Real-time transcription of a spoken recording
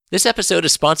This episode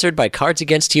is sponsored by Cards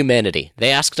Against Humanity. They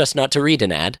asked us not to read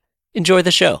an ad. Enjoy the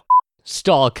show.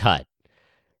 Stall cut.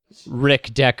 Rick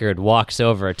Deckard walks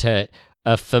over to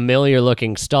a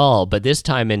familiar-looking stall, but this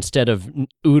time instead of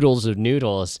oodles of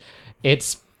noodles,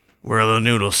 it's... Where are the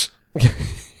noodles?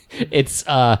 it's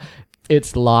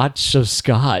lots of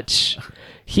scotch.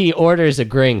 He orders a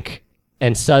drink,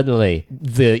 and suddenly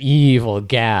the evil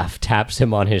Gaff taps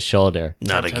him on his shoulder.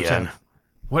 Not again.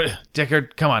 What?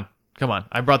 Deckard, come on.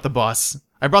 I brought the boss.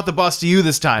 I brought the boss to you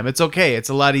this time. It's okay. It's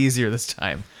a lot easier this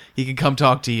time. He can come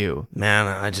talk to you. Man,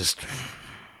 I just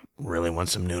really want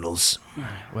some noodles.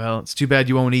 Well, it's too bad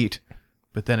you won't eat.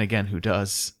 But then again, who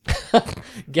does?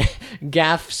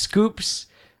 Gaff scoops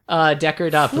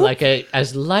Deckard up like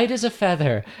as light as a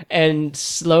feather and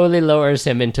slowly lowers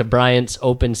him into Bryant's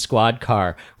open squad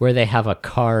car where they have a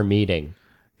car meeting.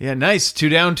 Yeah, nice. 2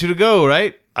 down, 2 to go,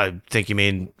 right? I think you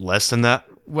mean less than that?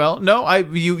 Well, no,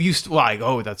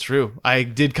 that's true. I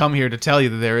did come here to tell you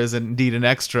that there is indeed an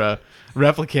extra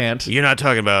replicant. You're not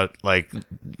talking about, like,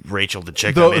 Rachel the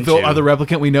chick The I'm into. other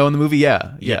replicant we know in the movie?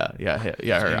 Yeah,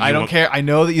 her. I don't care. I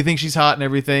know that you think she's hot and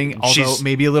everything, although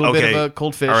maybe a little bit of a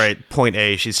cold fish. All right, point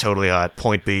A, she's totally hot.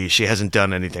 Point B, she hasn't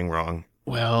done anything wrong.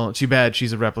 Well, too bad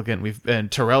she's a replicant. And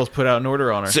Terrell's put out an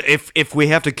order on her. So if we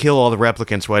have to kill all the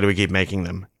replicants, why do we keep making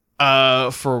them?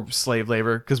 For slave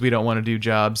labor, because we don't want to do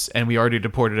jobs, and we already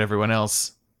deported everyone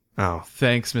else. Oh.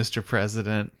 Thanks, Mr.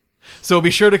 President. So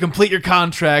be sure to complete your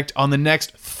contract on the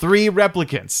next 3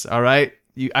 replicants, all right?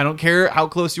 I don't care how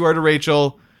close you are to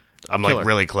Rachel. I'm, like,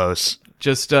 really close.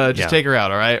 Just take her out,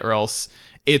 all right? Or else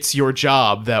it's your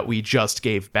job that we just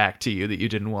gave back to you that you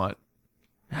didn't want.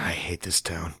 I hate this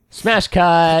town. Smash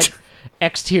cut.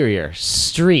 Exterior.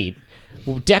 Street.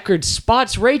 Deckard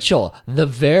spots Rachel, the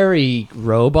very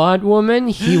robot woman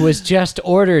he was just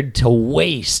ordered to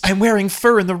waste. I'm wearing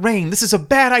fur in the rain. This is a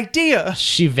bad idea.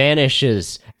 She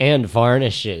vanishes and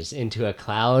varnishes into a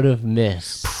cloud of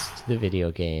mist. The video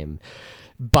game.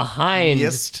 Behind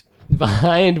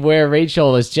where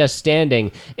Rachel was just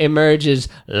standing emerges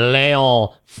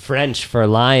Leon, French for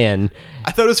lion.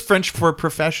 I thought it was French for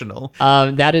professional.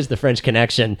 That is the French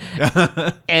connection.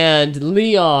 And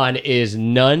Leon is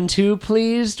none too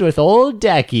pleased with old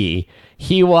Decky.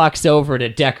 He walks over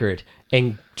to Deckard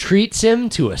and treats him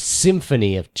to a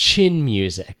symphony of chin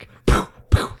music.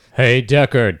 Hey,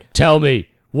 Deckard, tell me,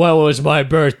 when was my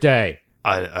birthday?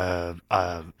 I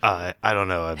don't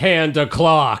know. Hand a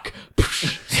clock.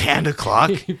 Hand a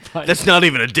clock? That's not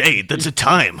even a date. That's a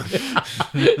time.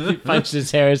 He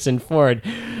punches Harrison Ford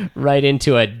right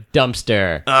into a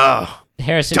dumpster. Oh,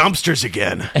 dumpsters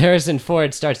again. Harrison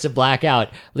Ford starts to black out.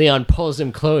 Leon pulls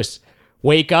him close.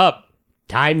 Wake up.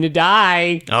 Time to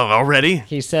die. Oh, already?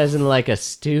 He says in like a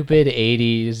stupid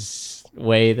 80s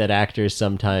way that actors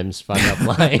sometimes fuck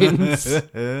up lines.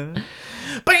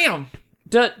 Bam!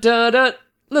 Da-da-da.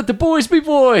 Let the boys be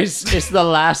boys. It's the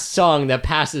last song that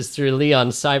passes through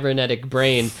Leon's cybernetic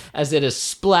brain as it is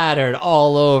splattered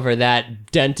all over that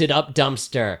dented up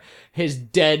dumpster. His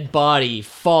dead body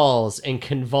falls and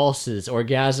convulses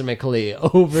orgasmically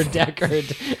over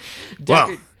Deckard.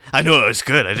 Wow. I knew it was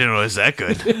good. I didn't know it was that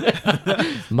good.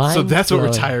 So that's what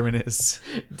retirement is.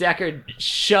 Deckard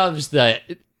shoves the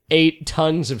 8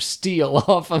 tons of steel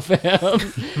off of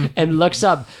him and looks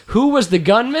up. Who was the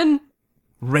gunman?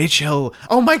 Rachel.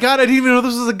 Oh my god, I didn't even know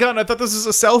this was a gun. I thought this was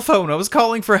a cell phone. I was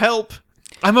calling for help.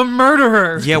 I'm a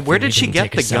murderer. Yeah, where did she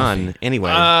get the gun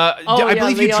anyway? I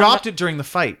believe he dropped it during the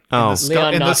fight. Oh. In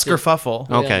the skerfuffle.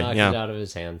 Okay, knocked yeah. it out of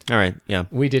his hand. All right, yeah.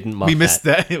 We didn't muff We missed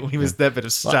that. We missed that bit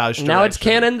of stage. Now it's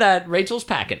canon that Rachel's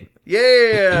packing.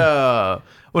 Yeah.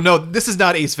 Well, no, this is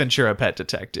not Ace Ventura: Pet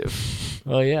Detective.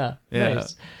 Oh, yeah. Yeah.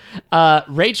 Nice.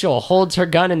 Rachel holds her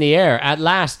gun in the air. At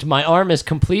last, my arm is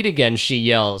complete again, she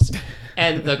yells.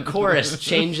 And the chorus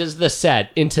changes the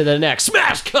set into the next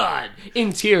smash cut.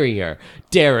 Interior,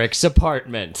 Derek's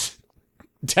apartment.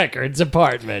 Deckard's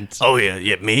apartment. Oh,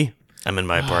 yeah, me? I'm in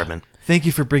my apartment. Thank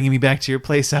you for bringing me back to your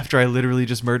place after I literally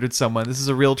just murdered someone. This is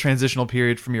a real transitional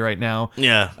period for me right now.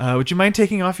 Yeah. Would you mind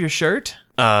taking off your shirt?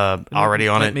 Already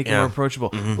on it. Make it yeah. more approachable.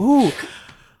 Mm-hmm. Ooh.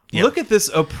 Yep. Look at this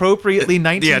appropriately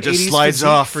 1980s Yeah, it just slides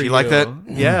off. For you like that?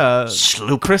 Yeah.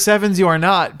 Sloop. Chris Evans, you are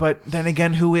not, but then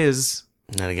again, who is?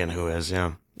 Then again, who is?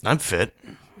 Yeah. I'm fit.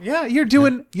 Yeah, you're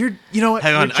doing, you know what?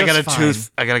 Hang on, I got a fine. tooth.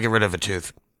 I got to get rid of a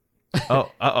tooth.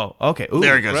 Okay. Ooh,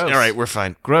 There it goes. gross. All right, we're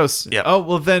fine. Gross. Yep. Oh,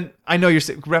 well then, I know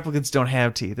replicants don't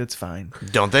have teeth. It's fine.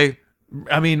 Don't they?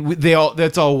 I mean,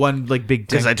 that's all one, like, big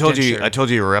Because I told you denture.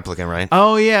 you were a replicant, right?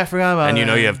 Oh, yeah, I forgot about And that. you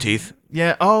know you have teeth?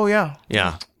 Yeah, oh, yeah.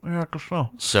 Yeah. Yeah, I guess so.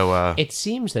 So, It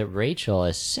seems that Rachel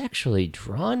is sexually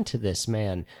drawn to this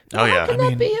man. Oh, yeah. How can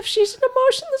that be if she's an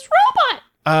emotionless robot?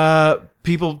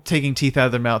 People taking teeth out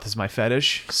of their mouth is my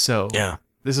fetish, so Yeah.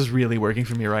 this is really working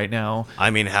for me right now.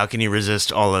 I mean, how can you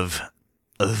resist all of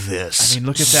this? I mean,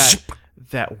 look at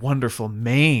that wonderful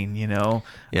mane, you know?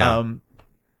 Yeah.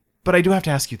 But I do have to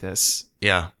ask you this.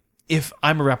 Yeah. If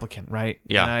I'm a replicant, right?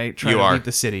 Yeah, And I try you to are. leave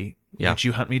the city, Yeah. would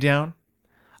you hunt me down?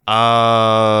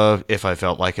 If I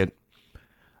felt like it.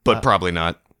 But probably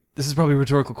not. This is probably a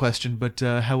rhetorical question, but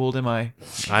how old am I?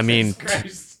 I mean,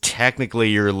 technically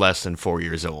you're less than 4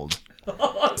 years old.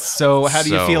 So how do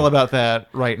you So, feel about that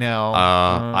right now?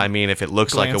 I mean, if it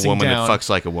looks like a glancing woman, down. it fucks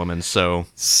like a woman. So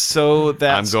So I'm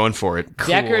that's going for it.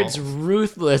 Deckard's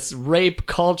ruthless rape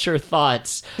culture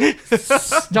thoughts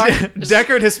start.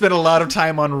 Deckard has spent a lot of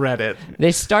time on Reddit.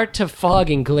 They start to fog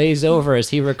and glaze over as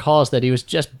he recalls that he was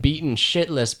just beaten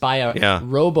shitless by a Yeah.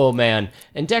 Robo-Man,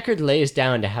 and Deckard lays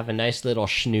down to have a nice little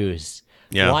snooze.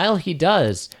 Yeah. While he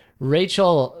does,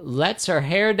 Rachel lets her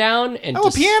hair down and Oh,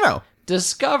 piano.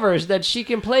 discovers that she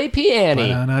can play piano.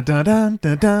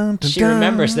 She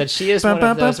remembers that she is one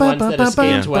of those ones that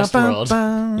escaped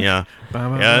Westworld. Yeah.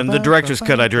 Yeah, in the director's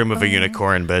cut, I dream of a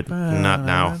unicorn, but not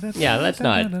now. Yeah, let's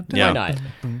not. Yeah. Why not?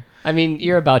 I mean,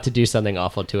 you're about to do something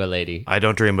awful to a lady. I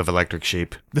don't dream of electric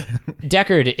sheep.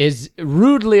 Deckard is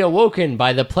rudely awoken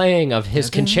by the playing of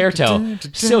his concerto,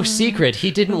 so secret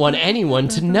he didn't want anyone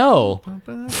to know.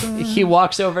 He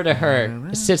walks over to her,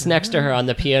 sits next to her on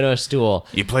the piano stool,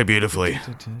 You play beautifully.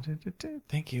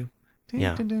 Thank you.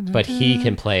 Yeah. but he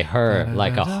can play her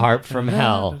like a harp from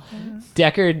hell.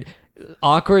 Deckard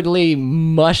awkwardly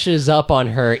mushes up on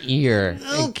her ear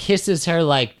and kisses her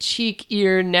like cheek,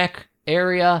 ear, neck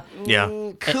area, Yeah.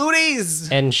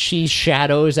 Cooties. and she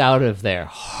shadows out of there.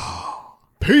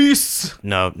 Peace.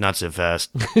 No, not so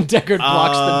fast. Deckard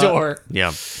blocks the door. Yeah.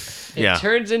 It Yeah.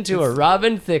 turns into a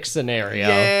Robin Thicke scenario.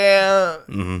 Yeah.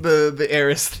 The air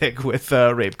is thick with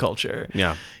rape culture.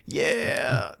 Yeah.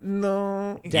 Yeah.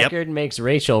 No. Deckard makes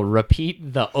Rachel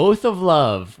repeat the oath of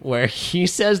love, where he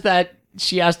says that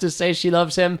she has to say she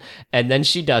loves him, and then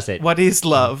she does it. What is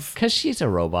love? Because she's a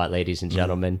robot, ladies and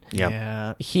gentlemen. Yeah.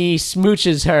 Yeah. He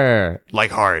smooches her.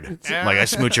 Like hard. Like I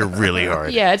smooch her really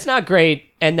hard. Yeah, it's not great.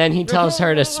 And then he tells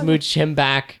her to smooch him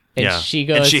back, and Yeah. she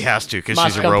goes, And she has to because "Must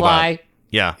she's a comply." robot.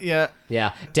 Yeah. Yeah.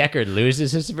 Yeah, Deckard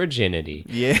loses his virginity.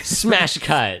 Yeah. Smash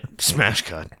cut. Smash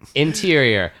cut.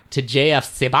 Interior to JF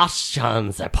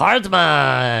Sebastian's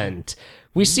apartment.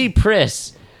 We see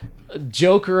Pris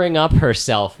jokering up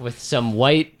herself with some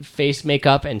white face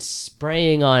makeup and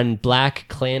spraying on black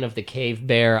Clan of the Cave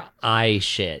Bear eye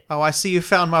shit. Oh, I see you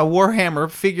found my Warhammer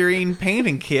figurine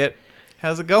painting kit.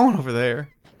 How's it going over there?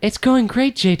 It's going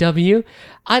great, JW.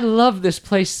 I love this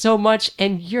place so much,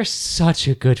 and you're such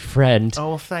a good friend. Oh,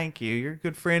 well, thank you. You're a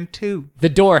good friend, too. The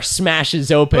door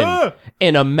smashes open, Ah!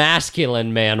 and a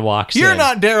masculine man walks in. You're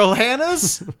not Daryl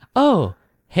Hannah's. Oh,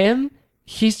 him?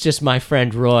 He's just my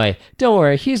friend Roy. Don't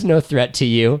worry, he's no threat to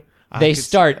you. They could see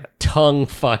start tongue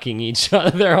fucking each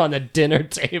other on the dinner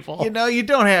table. You know, you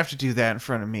don't have to do that in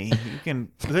front of me. You can.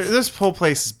 This whole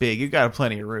place is big. You got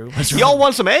plenty of room. Y'all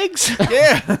want some eggs?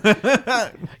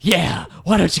 Yeah. Yeah,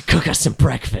 why don't you cook us some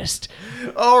breakfast?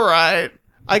 All right.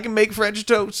 I can make French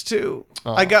toast too.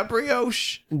 I got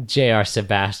brioche. J.R.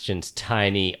 Sebastian's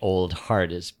tiny old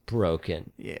heart is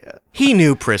broken. Yeah. He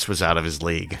knew Pris was out of his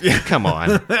league. Come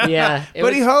on. Yeah,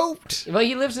 But he hoped. well,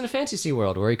 he lives in a fantasy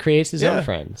world where he creates his Yeah. own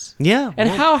friends. Yeah. And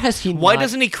how has he? Why not,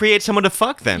 doesn't he create someone to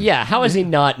fuck then? Yeah, how has he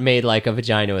not made like a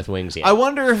vagina with wings yet? I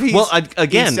wonder if he's. Well,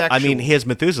 again, I mean, asexual. he has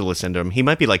Methuselah syndrome. He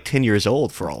might be like 10 years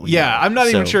old for all we Yeah, know. I'm not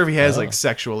even So- sure if he has like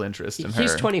sexual interest in her.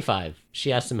 He's 25.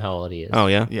 She asked him how old he is. Oh,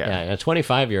 yeah? Yeah. Yeah, a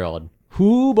 25-year-old.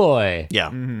 Hoo boy. Yeah.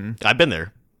 I've been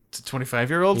there. To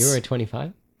 25-year-olds. You were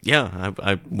 25? Yeah,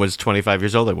 I was 25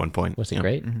 years old at one point. Was it Yeah.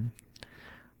 great?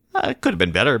 It could have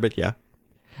been better, but yeah.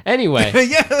 Anyway,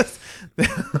 Yes.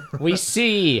 we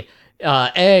see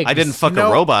eggs. I didn't fuck No.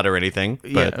 a robot or anything, but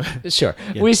Yeah. Sure.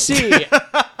 We see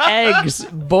eggs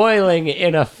boiling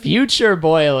in a future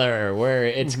boiler where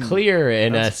it's clear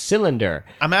in a cylinder.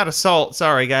 I'm out of salt.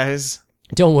 Sorry, guys.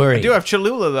 Don't worry. I do have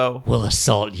Cholula though. We'll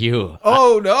assault you.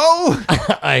 Oh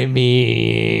no! I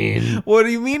mean, What do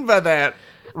you mean by that?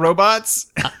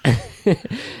 Robots?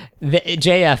 the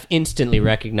JF instantly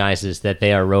recognizes that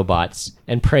they are robots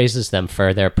and praises them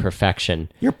for their perfection.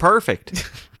 you're perfect.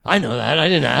 I know that. I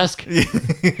didn't ask.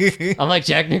 I'm like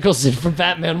Jack Nicholson from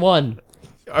Batman 1.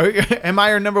 Am I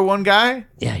your number one guy?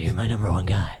 Yeah, you're my number one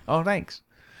guy. Oh, thanks.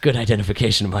 Good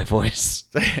identification of my voice.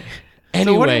 So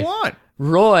Anyway, what do you want?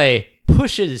 Roy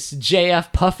pushes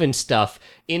JF Puffin stuff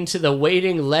into the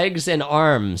waiting legs and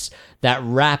arms that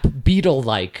wrap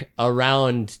beetle-like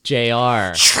around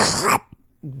JR.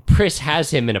 Pris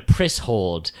has him in a Pris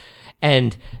hold,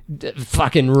 and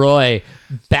fucking Roy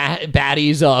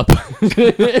baddies up.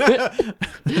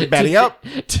 Batty up.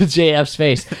 To JF's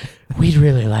face. We'd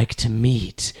really like to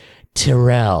meet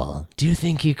Tyrell. Do you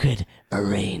think you could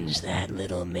arrange that,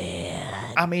 little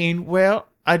man? I mean, well,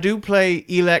 I do play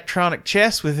electronic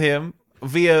chess with him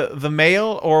via the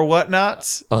mail or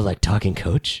whatnots. Oh, like talking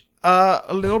coach?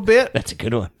 A little bit. That's a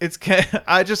good one.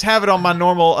 I just have it on my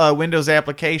normal Windows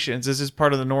applications. This is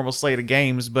part of the normal slate of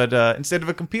games, but instead of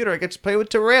a computer, I get to play with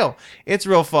Tyrell. It's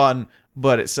real fun,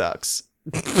 but it sucks.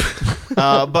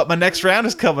 But my next round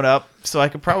is coming up, so I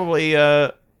could probably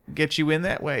get you in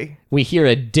that way. We hear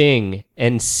a ding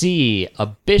and see a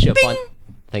bishop on...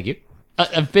 Thank you.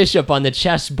 A bishop on the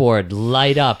chessboard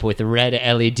light up with red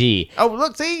LED. Oh,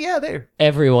 look, see? Yeah, there.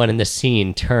 Everyone in the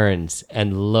scene turns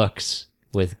and looks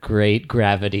with great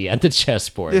gravity at the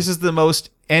chessboard. This is the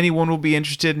most anyone will be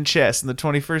interested in chess in the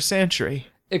 21st century.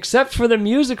 Except for the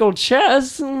musical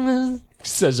chess,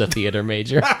 says a theater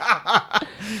major.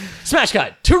 Smash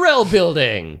cut. Tyrell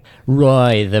building.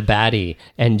 Roy the baddie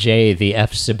and Jay the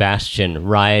F. Sebastian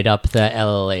ride up the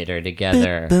elevator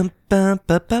together.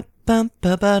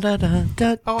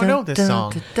 Oh, I know this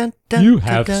song. You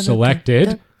have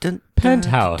selected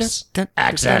Penthouse.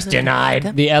 Access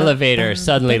denied. The elevator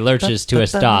suddenly lurches to a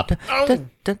stop.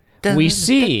 We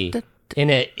see in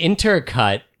an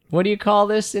intercut. What do you call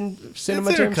this in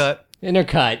cinema terms? intercut.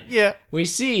 Intercut. Yeah. We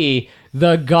see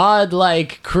the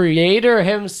godlike creator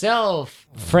himself,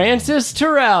 Francis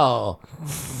Tyrell,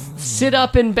 sit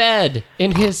up in bed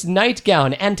in his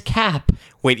nightgown and cap.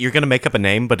 Wait, you're gonna make up a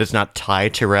name, but it's not Ty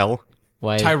Tyrell?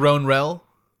 Why? Tyrone Rell.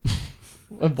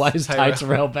 Why is Ty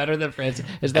Tyrell better than Francis?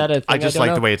 Is that a thing? I just don't like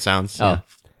know? the way it sounds. Oh,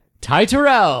 Ty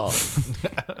Tyrell.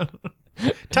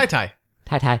 Ty.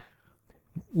 Ty.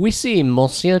 We see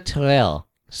Monsieur Tyrell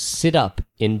sit up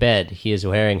in bed. He is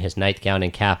wearing his nightgown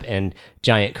and cap and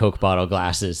giant Coke bottle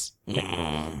glasses.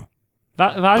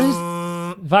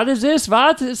 What is this?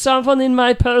 What? Is someone in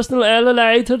my personal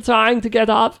elevator trying to get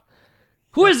up?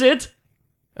 Who is it?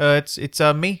 It's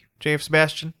me, JF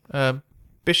Sebastian.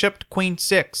 Bishop to Queen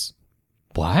 6.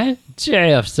 What?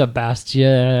 JF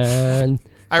Sebastian.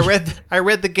 I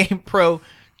read the Game Pro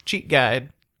cheat guide.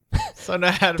 So I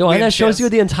know how to The one play that shows chess. you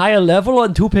the entire level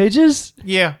on 2 pages?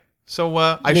 Yeah. So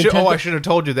I Nintendo- should have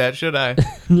told you that, should I?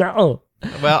 No.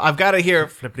 Well, I've got it here.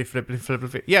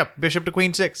 Flippity. Yeah, Bishop to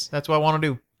Queen 6. That's what I want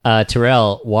to do.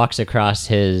 Tyrell walks across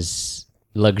his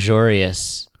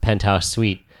luxurious penthouse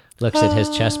suite, looks at his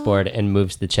chessboard, and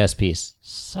moves the chess piece.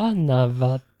 Son of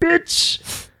a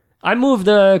bitch! I moved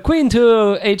the queen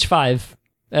to h5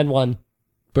 and won.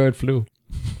 Bird flew.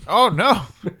 Oh no.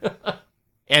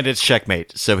 And it's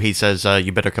checkmate, so he says,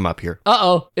 you better come up here.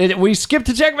 Uh-oh. We skipped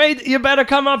to checkmate. You better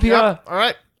come up here. Yep. All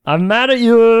right. I'm mad at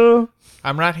you.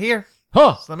 I'm right here.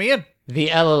 Huh. Let me in. The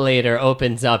elevator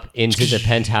opens up into the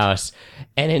penthouse,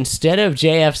 and instead of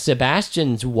JF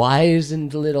Sebastian's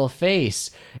wizened little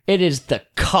face, it is the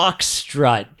cock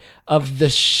strut of the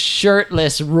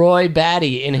shirtless Roy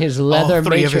Batty in his leather All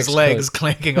three Matrix of his legs coat.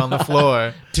 clanking on the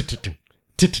floor.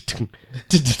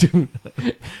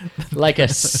 Like a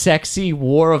sexy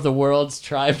War of the Worlds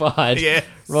tripod. Yes.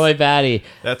 Roy Batty.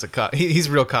 That's a cock. He's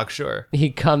real cocksure. He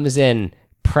comes in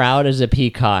proud as a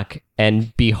peacock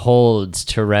and beholds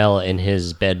Tyrell in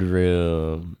his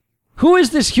bedroom. Who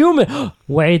is this human?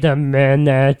 Wait a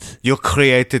minute. You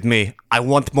created me. I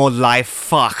want more life,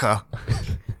 fucker.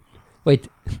 Wait,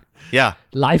 Yeah.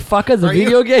 Life Fucker, the Are you-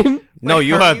 video game? No,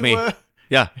 you Are heard you, me.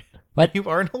 Yeah. What? You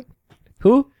Arnold?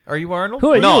 Who? Are you Arnold?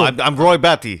 Who are No, you? I'm Roy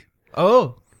Batty.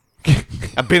 Oh.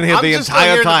 I've been here I'm the just entire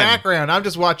here in the time. background. I'm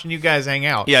just watching you guys hang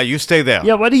out. Yeah, you stay there.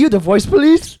 Yeah, what are you, the voice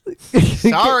police?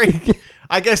 Sorry.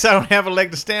 I guess I don't have a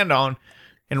leg to stand on.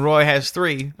 And Roy has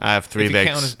 3. I have 3 If you legs.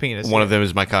 count his penis, One yeah. of them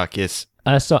is my cock, yes.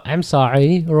 So I'm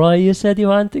sorry, Roy. You said you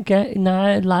want to get in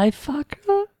a Life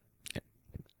Fucker.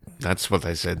 That's what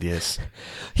I said, yes.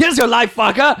 Here's your Life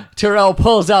Fucker. Tyrell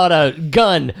pulls out a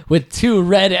gun with 2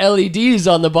 red LEDs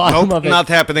on the bottom Nope, of it. not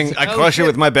happening. I crush it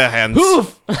with my bare hands.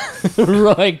 Poof!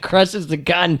 Roy crushes the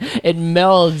gun. It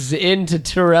melds into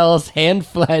Tyrell's hand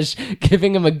flesh,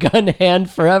 giving him a gun hand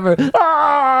forever.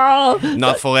 Ah!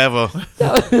 Not forever.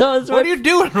 That was What are you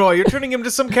doing, Roy? You're turning him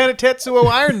to some kind of Tetsuo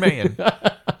Iron Man.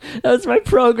 That's my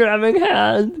programming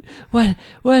hand.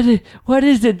 What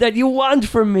is it that you want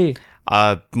from me?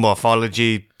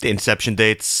 Morphology, inception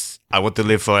dates. I want to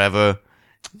live forever.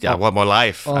 Yeah, I want more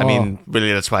life. I mean,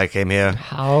 really, that's why I came here.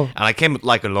 How? And I came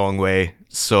like a long way.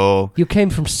 So, You came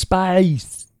from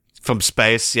space. from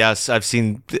space, yes, I've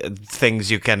seen things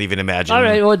you can't even imagine. All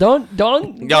right, well, don't.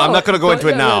 Yeah, I'm not going to go into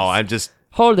it now. let's I'm just,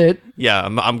 hold it. yeah,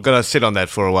 I'm going to sit on that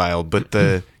for a while. But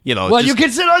Well, you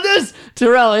can sit on this.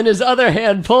 Terrell, in his other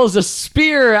hand, pulls a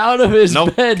spear out of his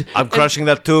Nope, bed. I'm crushing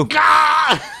that too.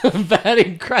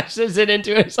 Batty crushes it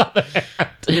into his other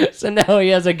hand. So now he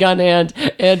has a gun hand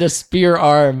and a spear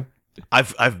arm.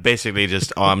 I've basically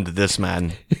just armed this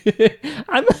man.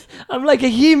 I'm like a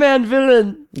He-Man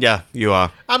villain. Yeah, you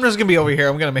are. I'm just gonna be over here.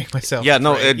 I'm gonna make myself. Yeah,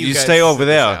 no, afraid. you guys stay over sit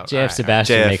this there. out. JF All right.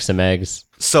 Sebastian JF. makes some eggs.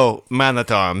 So, man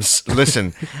at arms,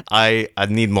 listen, I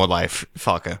need more life,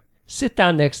 fucker. Sit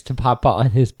down next to Papa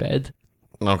on his bed.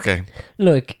 Okay,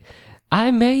 Look,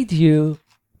 I made you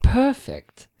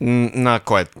perfect. not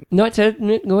quite. Not Yeah,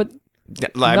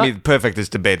 I Not- mean, perfect is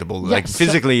debatable. Like so-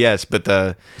 physically, yes,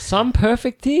 but some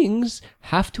perfect things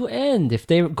have to end. If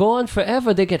they go on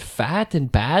forever, they get fat and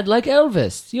bad, like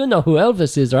Elvis. You know who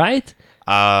Elvis is, right?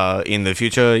 in the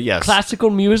future, yes. Classical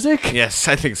music. Yes,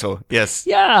 I think so. Yes.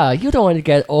 Yeah, you don't want to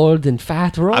get old and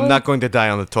fat, Roy. I'm not going to die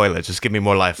on the toilet. Just give me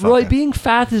more life, fucker. Roy, being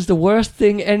fat is the worst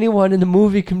thing anyone in the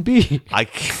movie can be.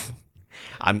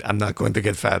 I'm not going to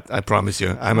get fat. I promise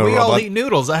you. I'm a We robot. all eat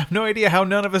noodles. I have no idea how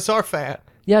none of us are fat.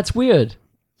 Yeah, it's weird.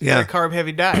 Yeah. A carb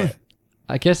heavy diet.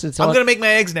 I guess it's I'm all... gonna make my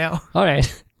eggs now. All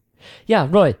right. Yeah,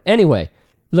 Roy. Anyway,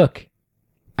 look.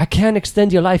 I can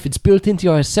extend your life. It's built into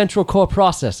your central core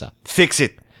processor. Fix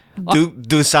it.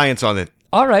 Do science on it.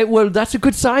 All right, well, that's a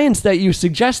good science that you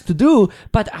suggest to do,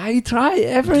 but I try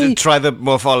every... Try the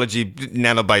morphology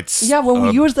nanobites. Yeah, when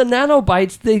we use the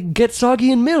nanobites, they get soggy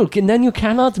in milk, and then you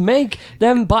cannot make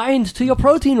them bind to your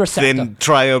protein receptor. Then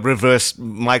try a reverse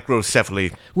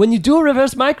microcephaly. When you do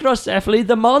reverse microcephaly,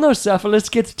 the monocephalus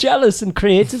gets jealous and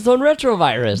creates its own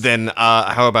retrovirus. Then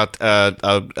how about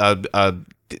a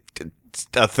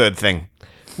third thing?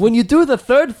 When you do the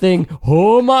third thing,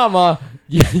 oh mama,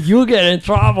 you get in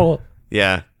trouble.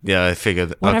 Yeah, I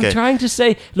figured. What okay. I'm trying to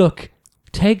say, look,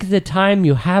 take the time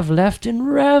you have left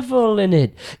and revel in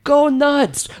it. Go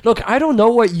nuts. Look, I don't know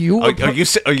what you were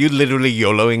Are you literally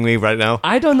YOLOing me right now?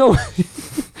 I don't know.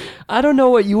 I don't know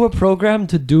what you were programmed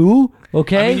to do,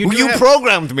 okay? I mean, You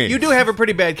programmed me. You do have a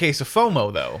pretty bad case of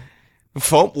FOMO, though.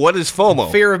 What is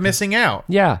FOMO? Fear of missing out.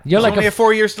 yeah, you're You like only a have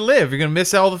 4 years to live. You're gonna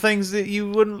miss all the things that you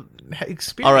wouldn't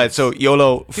experience. All right, so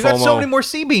YOLO, You got so FOMO. many more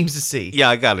C beams to see. Yeah,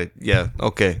 I got it. Yeah,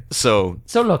 okay. So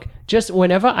So look, just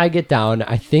whenever I get down,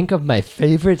 I think of my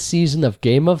favorite season of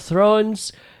Game of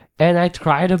Thrones, and I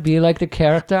try to be like the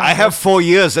character. I have 4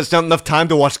 years. That's not enough time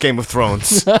to watch Game of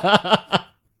Thrones.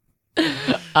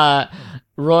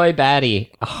 Roy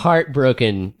Batty,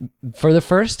 heartbroken for the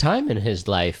first time in his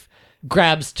life,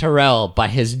 grabs Terrell by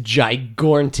his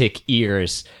gigantic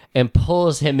ears and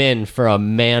pulls him in for a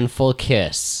manful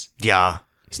kiss. Yeah.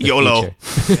 The YOLO.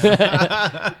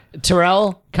 future.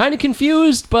 Terrell, kind of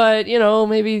confused, but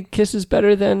maybe kiss is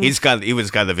better than. He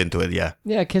was kind of into it, yeah.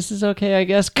 Yeah, kiss is okay, I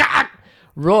guess. God!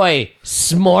 Roy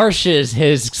smarshes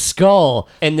his skull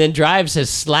and then drives his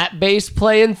slap bass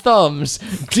playing thumbs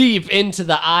deep into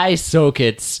the eye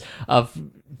sockets of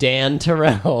Dan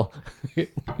Terrell,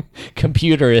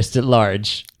 computerist at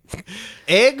large.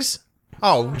 Eggs?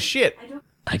 Oh shit.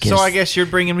 I guess. So I guess you're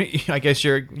bringing me. I guess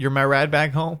you're my ride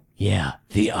back home. Yeah,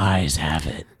 the eyes have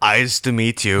it. Eyes to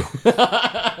meet you.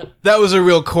 That was a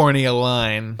real corny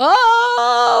line.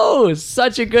 Oh,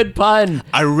 such a good pun.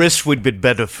 I wish we'd been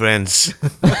better friends.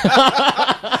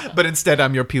 But instead,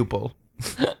 I'm your pupil.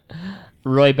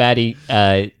 Roy Batty,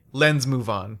 Lens move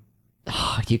on.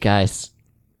 you guys,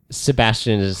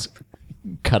 Sebastian is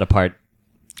cut apart.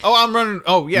 Oh, I'm running.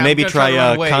 Oh yeah. I'm Maybe gonna try to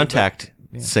run away, contact.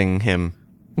 Sing him.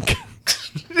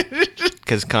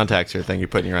 Because contacts are a thing you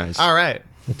put in your eyes. but- All right.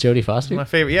 With Jodie Foster? My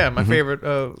favorite. Yeah, my favorite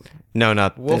No,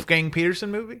 not Wolfgang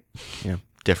Peterson movie. Yeah,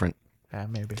 different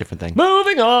Maybe. thing.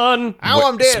 Moving on. Ow,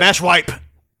 I'm dead. Smash wipe.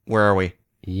 Where are we?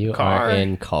 You Car. are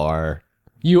in car.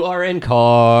 You are in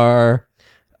car.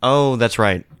 Oh, that's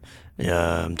right.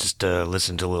 Yeah, I'm just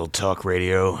listening to a little talk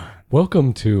radio.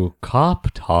 Welcome to Cop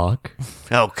Talk.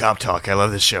 Oh, Cop Talk. I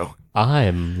love this show.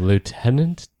 I'm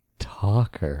Lieutenant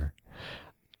Talker.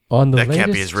 On the That latest,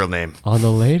 can't be his real name. On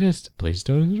the latest, please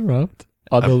don't interrupt.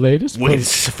 On the latest, Wait, is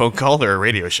this a phone call or a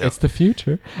radio show? it's the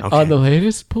future. Okay. On the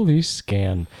latest police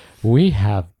scan, we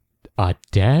have a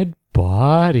dead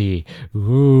body.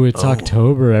 Ooh, it's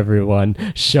October, everyone.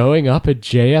 Showing up at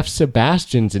JF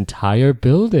Sebastian's entire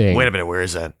building. Wait a minute, where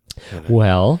is that?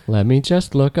 Well, let me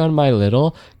just look on my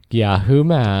little Yahoo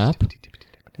map.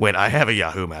 Wait, I have a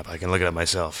Yahoo map. I can look it up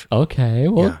myself. Okay,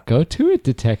 well, Yeah. go to it,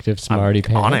 Detective Smarty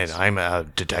Pants. On it. I'm a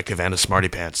detective and a smarty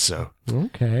pants, so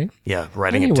Okay. yeah,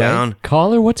 writing Anyway, it down.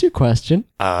 caller, what's your question?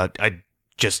 I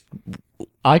just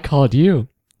I called you.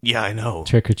 yeah, I know.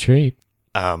 Trick or treat.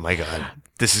 Oh my god.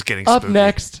 This is getting Up spooky.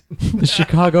 next, the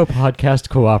Chicago Podcast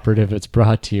Cooperative. It's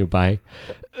brought to you by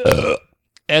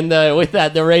And with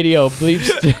that, the radio bleeps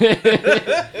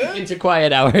into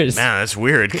quiet hours. Man, that's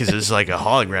weird because it's like a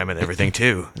hologram and everything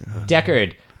too.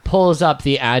 Deckard pulls up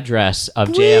the address of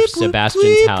JF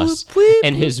Sebastian's house,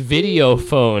 and his video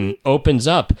phone opens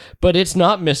up, but it's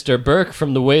not Mr. Burke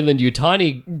from the Wayland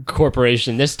Yutani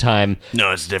Corporation this time.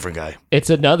 No, it's a different guy. It's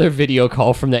another video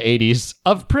call from the 80s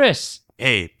of Pris.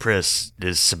 Hey, Pris,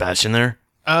 is Sebastian there?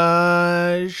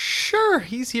 Sure.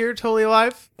 He's here, totally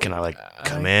alive. Can I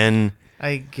come in?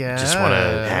 I guess. Just want to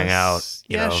hang out.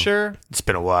 You Yeah, know. sure. It's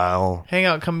been a while. Hang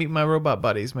out, come meet my robot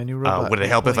buddies, my new robot. Would it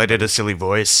help if I did a silly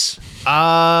voice?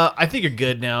 I think you're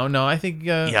good now. No, I think.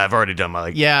 Yeah, I've already done my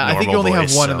I think you normal only have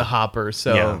voice, one so- in the hopper,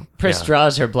 so. Yeah. Pris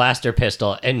draws her blaster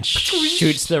pistol and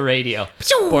shoots the radio.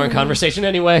 Boring conversation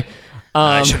anyway.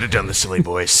 I should have done the silly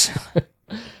voice.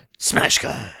 Smash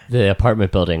guy. The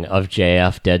apartment building of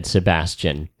JF Dead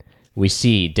Sebastian. We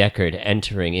see Deckard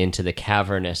entering into the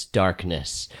cavernous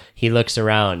darkness. He looks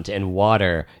around, and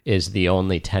water is the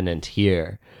only tenant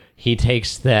here. He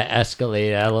takes the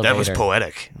escalator elevator. That was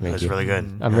poetic. That was really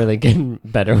good. I'm really getting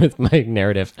better with my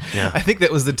narrative. Yeah. I think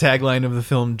that was the tagline of the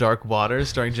film Dark Water,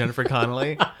 starring Jennifer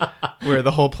Connelly, where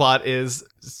the whole plot is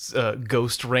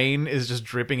ghost rain is just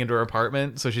dripping into her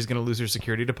apartment, so she's going to lose her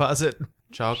security deposit.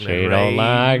 Chocolate She rain. don't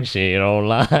like, she don't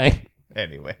like.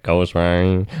 Anyway. Ghost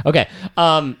rain. Okay.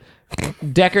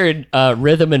 Deckard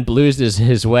rhythm and blueses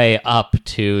his way up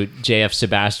to JF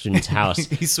Sebastian's house.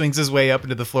 He swings his way up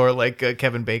into the floor like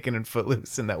Kevin Bacon in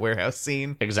Footloose in that warehouse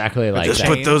scene. Exactly like Just that.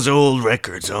 put those old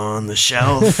records on the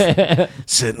shelf.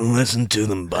 Sit and listen to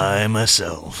them by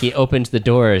myself. He opens the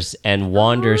doors and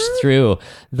wanders through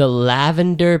the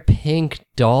lavender pink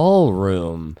doll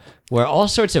room, where all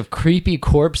sorts of creepy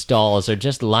corpse dolls are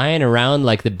just lying around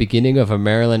like the beginning of a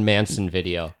Marilyn Manson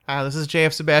video. This is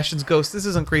JF Sebastian's ghost. This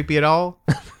isn't creepy at all.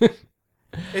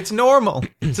 It's normal.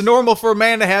 It's normal for a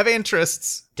man to have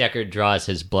interests. Deckard draws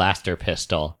his blaster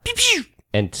pistol.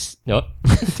 And nope.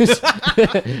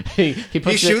 he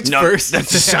puts shoots No, first.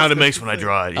 that's the sound it makes when I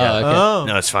draw it. Yeah. Oh, okay. Oh.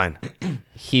 No, it's fine.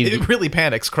 He It really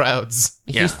panics crowds.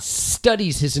 he Yeah.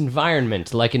 studies his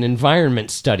environment like an environment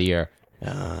studier.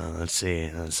 Let's see.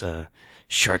 That's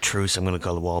chartreuse. I'm going to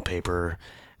call the wallpaper.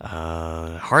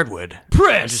 Hardwood.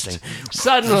 Pressed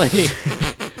suddenly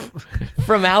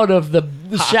from out of the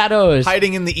shadows.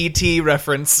 Hiding in the E.T.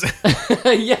 reference.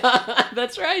 Yeah,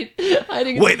 that's right.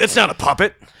 Wait, that's not a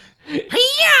puppet.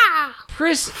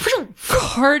 Pris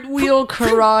cartwheel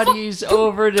karates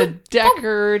over to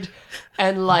Deckard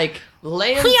and lands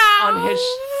on his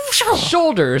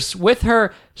shoulders with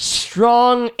her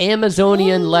strong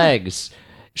Amazonian legs.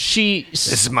 She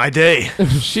This is my day.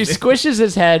 she squishes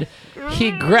his head.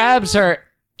 He grabs her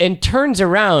and turns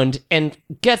around and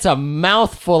gets a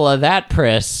mouthful of that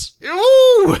Pris.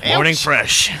 Ooh! Morning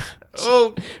fresh.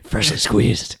 Oh, Freshly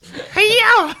squeezed.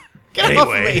 get off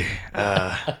of Anyway,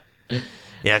 me.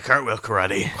 yeah, cartwheel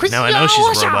karate. Now I know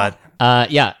she's a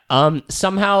robot.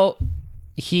 Somehow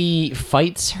he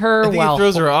fights her I think while he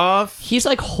throws her off. he's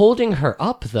holding her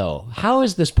up though. How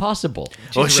is this possible?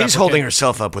 Well, a she's replicant. holding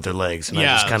herself up with her legs, and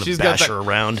Yeah, I just kind she's of got bash that- her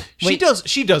around. She does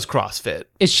CrossFit.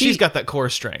 She's got that core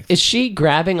strength. Is she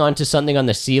grabbing onto something on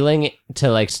the ceiling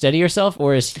to steady herself,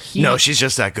 or is he? No, she's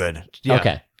just that good. Yeah.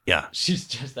 Okay. Yeah, She's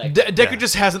just like Deckard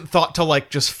just hasn't thought to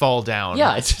just fall down.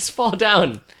 yeah, it's just fall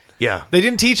down. yeah. They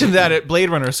didn't teach him that at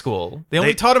Blade Runner school. They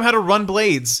only taught him how to run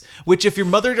blades, which if your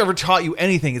mother ever taught you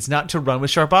anything, it's not to run with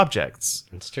sharp objects.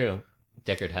 It's true.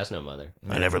 Deckard has no mother.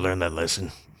 I never learned that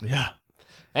lesson. Yeah.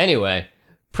 Anyway,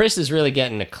 Pris is really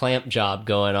getting a clamp job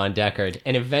going on Deckard,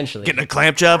 and eventually Getting a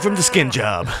clamp job from the skin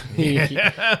job.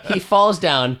 he falls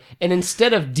down, and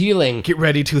instead of dealing, Get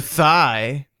ready to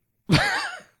thigh.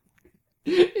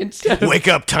 Wake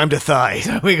up, time to thigh.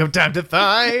 Wake up, time to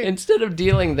thigh. instead of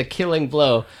dealing the killing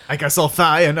blow, I guess I'll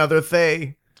thigh another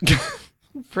thay.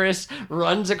 Pris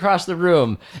runs across the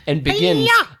room and begins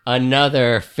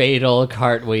another fatal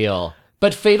cartwheel.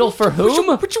 But fatal for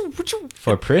whom?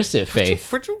 For Pris, if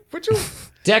faith.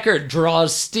 Deckard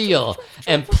draws steel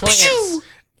and plants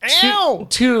Ow!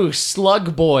 two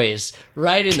slug boys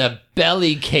right in the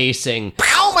belly casing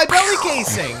Ow, my belly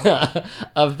casing.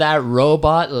 of that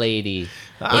robot lady.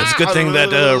 Well, it's a good thing that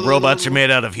robots are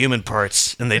made out of human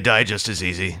parts, and they die just as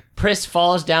easy. Pris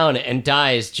falls down and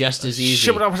dies just as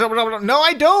easy. No,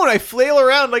 I don't. I flail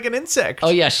around like an insect. Oh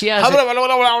yeah, she has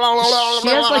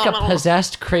a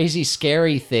possessed, crazy,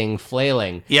 scary thing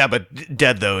flailing. Yeah, but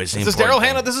dead, though, is the This is important Daryl thing.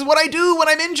 Hannah. This is what I do when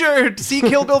I'm injured. See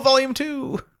Kill Bill Volume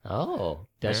 2. Oh,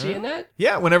 does she in that?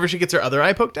 Yeah, whenever she gets her other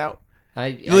eye poked out.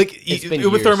 It's been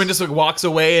Uma years. Thurman just walks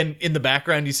away, and in the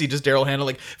background you see just Daryl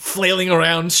Hannah flailing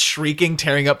around, shrieking,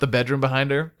 tearing up the bedroom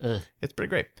behind her. Ugh. It's pretty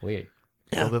great. Weird.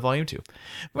 Kill Bill Volume 2.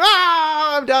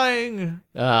 Ah, I'm dying.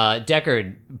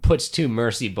 Deckard puts 2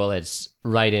 mercy bullets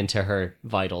right into her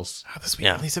vitals. The sweet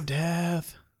release of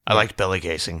death. I liked belly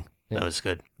casing. That was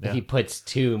good. He puts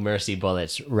 2 mercy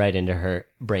bullets right into her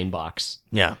brain box.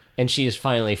 Yeah. And she is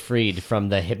finally freed from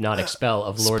the hypnotic spell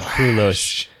of Lord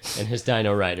Krulos and his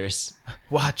Dino Riders.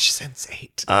 Watch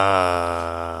Sense8.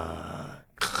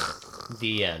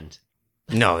 The end.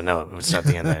 No, it's not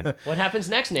the end. What happens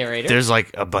next, narrator? There's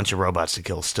like a bunch of robots to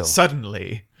kill still.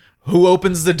 Suddenly, who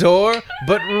opens the door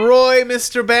but Roy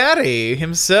Mr. Batty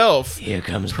himself? Here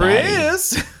comes Batty.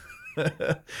 Chris.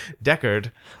 Deckard.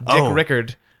 Dick Oh.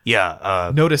 Rickard.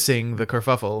 Yeah. Noticing the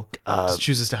kerfuffle,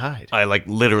 chooses to hide. I like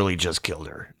literally just killed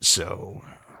her. So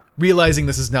Realizing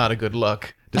this is not a good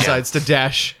look, decides to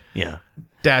dash yeah.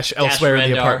 elsewhere in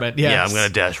the Rendar. apartment. Yes. Yeah, I'm gonna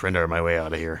dash render my way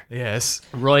out of here. Yes.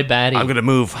 Roy Batty. I'm gonna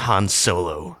move Han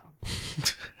Solo.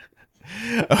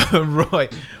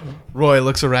 Roy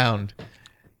looks around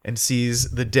and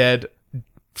sees the dead,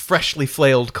 freshly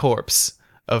flailed corpse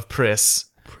of Pris.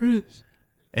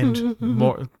 And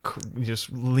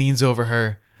just leans over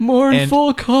her.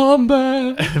 Mournful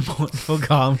combat. Mournful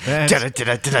combat.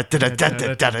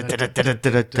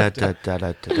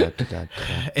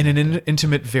 In an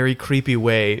intimate, very creepy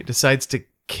way, decides to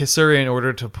kiss her in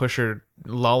order to push her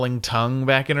lolling tongue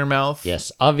back in her mouth.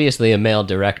 Yes, obviously a male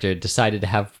director decided to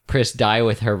have Pris die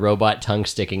with her robot tongue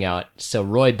sticking out, so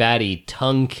Roy Batty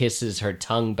tongue kisses her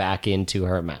tongue back into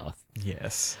her mouth.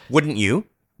 Yes. Wouldn't you?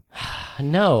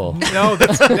 No. No,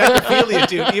 that's necrophilia,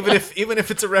 dude. Even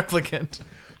if it's a replicant.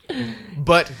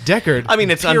 But Deckard. I mean,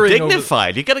 it's peering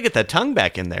undignified. You got to get that tongue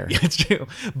back in there. It's true.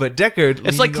 But Deckard.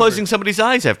 It's like closing somebody's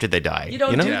eyes after they die. You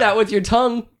don't know? do that with your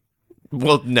tongue.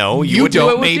 Well, no, You would Do don't.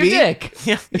 it with maybe. your dick.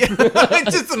 Yeah.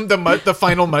 It's just the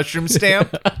final mushroom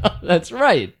stamp. That's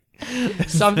right.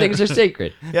 Some things are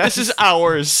sacred. This is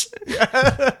ours.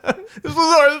 This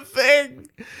was our thing.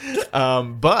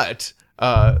 But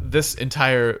this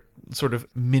entire sort of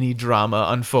mini drama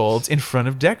unfolds in front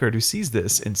of Deckard, who sees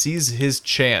this and sees his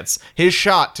chance, his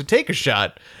shot to take a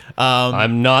shot.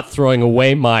 I'm not throwing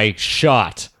away my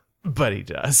shot. But he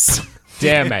does.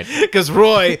 Damn it. Because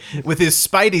Roy, with his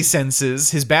spidey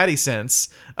senses, his baddie sense,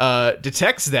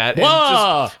 detects that and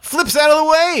Whoa! just flips out of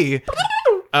the way.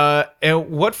 And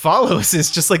what follows is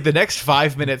just like the next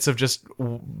 5 minutes of just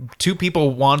 2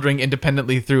 people wandering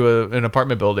independently through an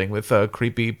apartment building with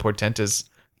creepy, portentous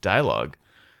dialogue.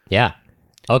 Yeah.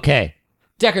 Okay.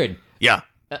 Deckard. Yeah.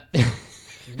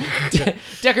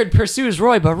 Deckard pursues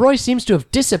Roy, but Roy seems to have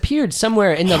disappeared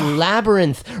somewhere in the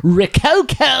labyrinth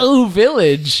Rococo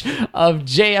village of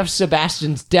J.F.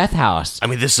 Sebastian's death house. I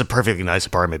mean, this is a perfectly nice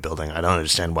apartment building. I don't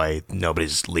understand why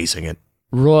nobody's leasing it.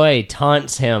 Roy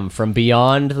taunts him from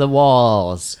beyond the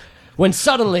walls when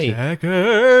suddenly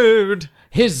Deckard!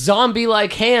 his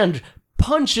zombie-like hand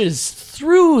punches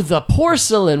through the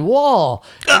porcelain wall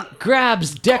and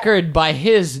grabs Deckard by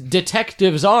his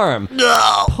detective's arm,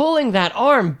 No! pulling that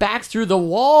arm back through the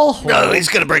wall hole. No, he's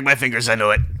gonna break my fingers. I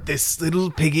know it. This little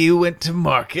piggy went to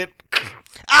market.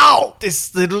 Ow!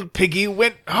 This little piggy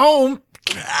went home.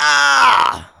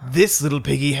 Ah! This little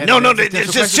piggy had No, an no, existential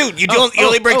it's just crisis. two. You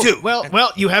only break two.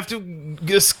 Well, you have to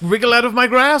just wriggle out of my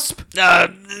grasp.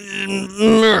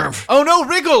 Nerve. Oh no,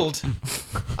 wriggled!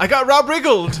 I got Rob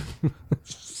wriggled.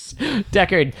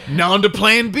 Deckard On to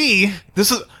plan B.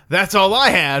 That's all I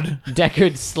had.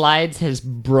 Deckard slides his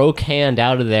broke hand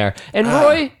out of there, and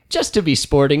Roy, just to be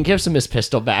sporting, gives him his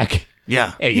pistol back.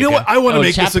 Yeah. There You know go. what? I want to Oh,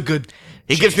 make chap- this a good.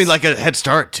 He gives me like a head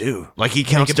start too. Like he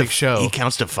counts a to big show. He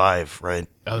counts to 5, right?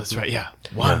 Oh, that's right. Yeah.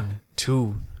 1,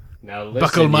 2. Now listen,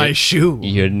 Buckle my shoe.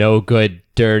 you no good,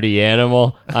 dirty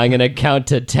animal. I'm gonna count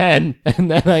to 10,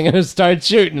 and then I'm gonna start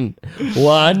shooting.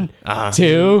 1,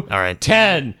 2, All right.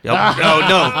 10. No,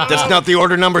 no, that's not the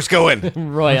order numbers go in.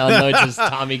 Roy unloads his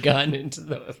Tommy gun into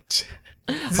the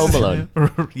Home Alone.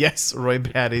 Yes, Roy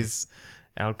Batty's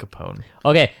Al Capone.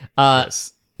 Okay.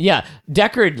 Yeah,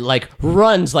 Deckard like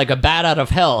runs like a bat out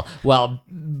of hell, while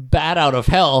Bat out of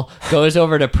hell goes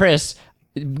over to Pris,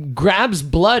 grabs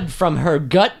blood from her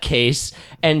gut case,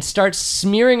 and starts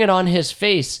smearing it on his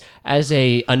face as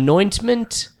a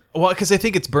anointment. Well, because I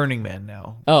think it's Burning Man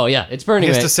now. Oh yeah, it's Burning He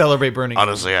has Man. to celebrate Burning Man.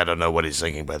 Honestly, I don't know what he's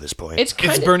thinking by this point. It's kind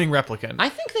It's of. Burning Replicant. I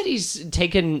think that he's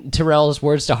taken Terrell's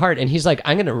words to heart, and he's like,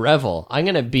 "I'm gonna revel. I'm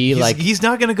gonna be like." He's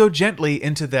not going to go gently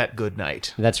into that good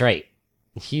night. That's right.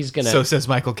 He's gonna. So says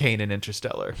Michael Caine in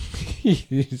Interstellar.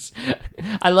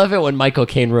 I love it when Michael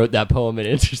Caine wrote that poem in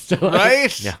Interstellar.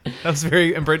 Right? Yeah. That was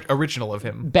very original of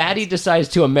him. Batty decides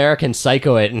to American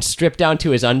Psycho it and strip down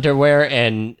to his underwear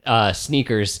and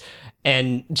sneakers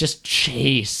and just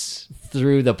chase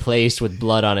through the place with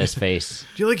blood on his face.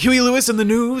 Do you like Huey Lewis in the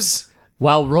news?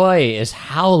 While Roy is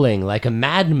howling like a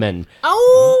madman,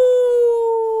 Oh!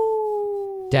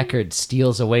 Deckard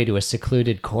steals away to a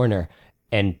secluded corner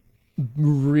and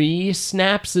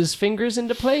re-snaps his fingers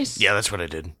into place. Yeah, that's what I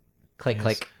did. Click,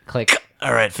 click, click.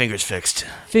 All right, fingers fixed.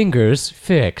 Fingers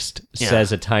fixed, Yeah.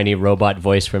 says a tiny robot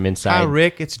voice from inside. Hi,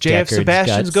 Rick. It's JF Deckard's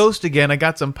Sebastian's guts. ghost again. I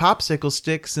got some popsicle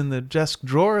sticks in the desk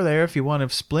drawer there if you want to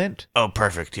splint. Oh,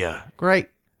 perfect. Yeah. Great.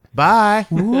 Bye.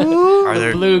 Are The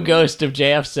there blue ghost of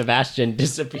JF Sebastian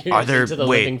disappears into the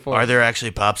living form. are there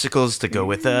actually popsicles to go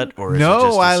with that, or is it No,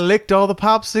 just I licked all the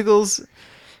popsicles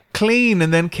clean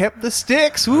and then kept the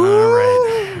sticks. Woo! All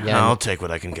right, Yeah. I'll take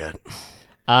what I can get.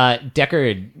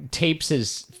 Deckard tapes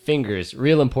his fingers,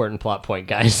 real important plot point,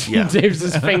 guys. Yeah. Tapes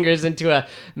his fingers into a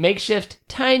makeshift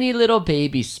tiny little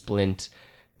baby splint.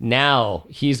 Now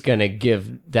he's gonna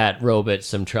give that robot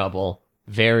some trouble.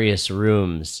 Various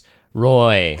rooms.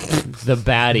 Roy, the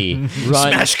baddie,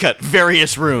 run. Smash cut.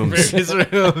 Various rooms. His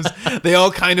rooms. They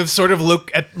all kind of sort of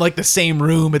look at like the same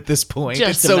room at this point. Just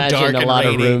it's so imagine dark a and lot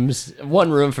rainy. of rooms,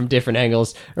 one room from different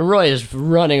angles. And Roy is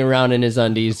running around in his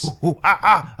undies,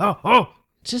 Oh.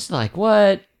 just like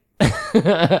what?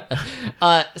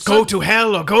 Go to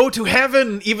hell or go to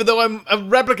heaven, even though I'm a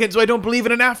replicant, so I don't believe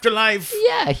in an afterlife.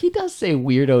 Yeah, he does say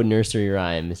weirdo nursery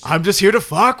rhymes. I'm just here to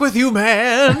fuck with you,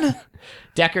 man.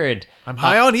 Deckard, I'm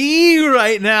high on E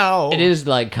right now. it is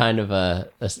like kind of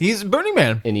He's Burning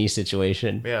Man. an E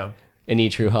situation, Yeah. an E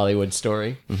true Hollywood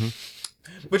story.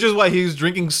 Which is why he's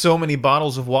drinking so many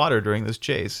bottles of water during this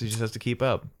chase. He just has to keep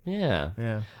up. Yeah.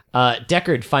 Yeah.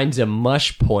 Deckard finds a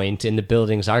mush point in the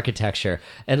building's architecture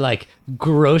and like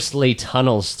grossly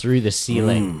tunnels through the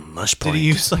ceiling. Mush Did point. he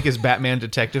use like his Batman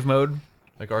detective mode?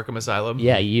 Like Arkham Asylum?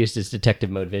 Yeah, he used his detective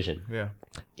mode vision. Yeah.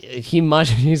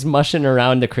 He's mushing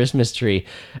around the Christmas tree,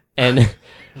 and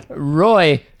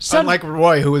Roy, Unlike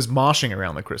Roy, who is moshing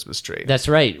around the Christmas tree. that's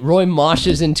right. Roy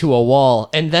moshes into a wall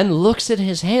and then looks at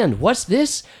his hand. What's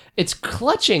this? It's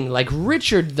clutching like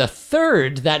Richard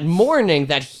III that morning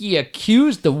that he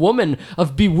accused the woman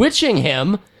of bewitching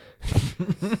him.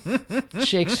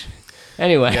 Shakes.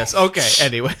 Anyway, Yes. Okay.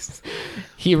 Anyways.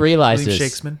 he William realizes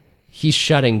Shakespeare. he's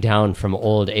shutting down from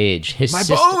old age. His My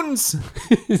system, bones!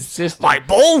 his system, My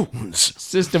bones.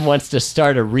 system wants to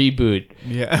start a reboot.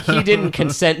 Yeah. He didn't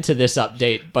consent to this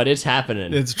update, but it's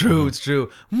happening. It's true. It's true.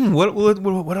 What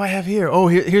do I have here? Oh,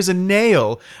 here's a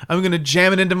nail. I'm going to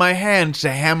jam it into my hand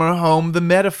to hammer home the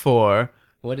metaphor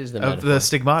What is the of metaphor? the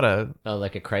stigmata. Oh,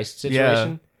 like a Christ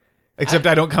situation? Except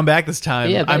I don't come back this time.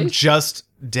 Yeah, but I'm he's- just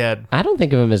dead. I don't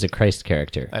think of him as a Christ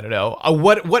character. I don't know.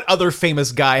 What other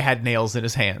famous guy had nails in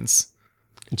his hands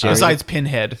besides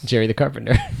Pinhead? Jerry the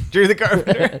Carpenter. Jerry the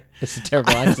Carpenter. It's a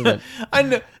terrible accident. I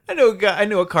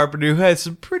know a carpenter who has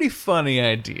some pretty funny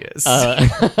ideas.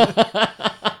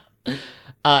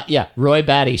 Yeah, Roy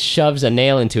Batty shoves a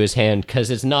nail into his hand because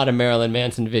it's not a Marilyn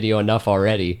Manson video enough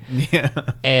already. yeah.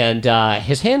 And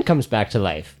his hand comes back to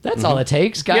life. That's all it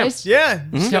takes, guys. Yeah.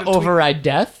 Just to override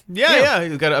death. Yeah.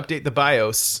 You got to update the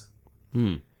BIOS.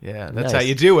 Yeah, that's how Nice.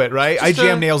 you do it, right? I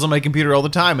jam a- nails on my computer all the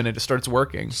time, and it just starts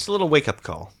working. Just a little wake up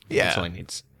call. Yeah. That's all he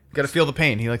needs. Got to feel the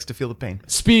pain. He likes to feel the pain.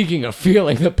 Speaking of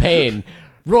feeling the pain,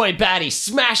 Roy Batty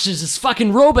smashes his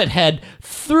fucking robot head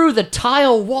through the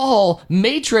tile wall,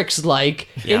 Matrix-like,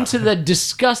 into the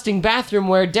disgusting bathroom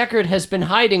where Deckard has been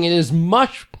hiding in his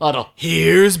mush puddle.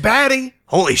 Here's Batty.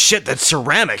 Holy shit, that's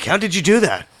ceramic. How did you do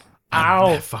that?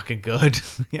 Ow. Fucking good.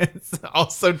 Yes.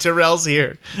 Also, Terrell's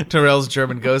here. Terrell's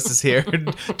German ghost is here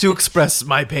to express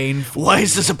my pain. Why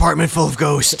is this apartment full of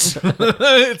ghosts?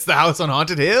 It's the house on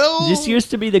Haunted Hill. This used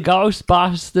to be the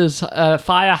Ghostbusters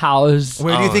firehouse.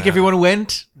 Where do you think everyone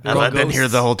went? They're all I've been here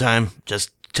ghosts. the whole time.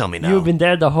 Just tell me now. You've been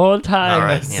there the whole time. All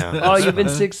right, yeah. Oh, you've been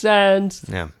Sixth Sense.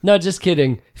 Yeah. No, just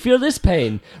kidding. Feel this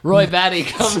pain. Roy Batty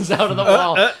comes out of the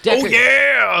wall. Oh Deckard,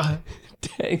 yeah!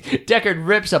 Deckard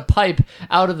rips a pipe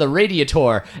out of the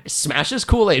radiator, smashes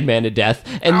Kool-Aid Man to death,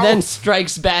 and then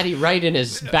strikes Batty right in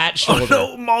his bat shoulder.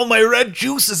 Oh no, all my red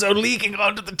juices are leaking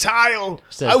onto the tile.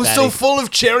 Says I was so Batty. full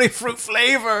of cherry fruit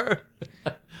flavor.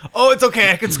 Oh, it's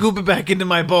okay. I can scoop it back into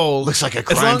my bowl. Looks like a as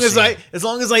crime long as scene. as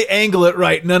long as I angle it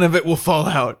right, none of it will fall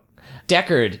out.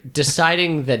 Deckard,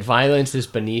 deciding that violence is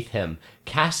beneath him,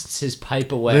 casts his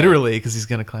pipe away. Literally, because he's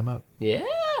gonna climb up. Yeah.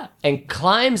 And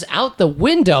climbs out the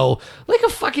window like a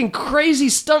fucking crazy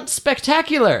stunt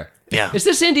spectacular. Yeah. Is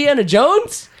this Indiana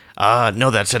Jones?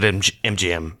 No, that's at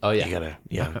MGM. Oh, yeah. You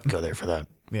gotta, go there for that.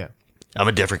 Yeah. I'm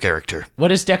a different character. What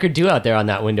does Deckard do out there on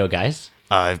that window, guys?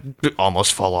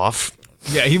 Almost fall off.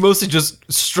 Yeah, he mostly just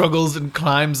struggles and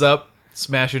climbs up,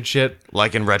 smashing shit.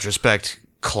 Like in retrospect,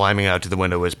 climbing out to the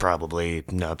window was probably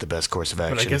not the best course of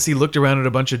action. But I guess he looked around at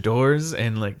a bunch of doors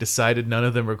and like decided none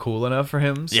of them were cool enough for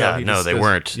him. So yeah, he no, just they goes-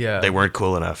 weren't. Yeah, They weren't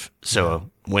cool enough. So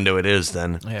window it is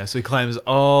then. Yeah, so he climbs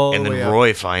all And the way then up.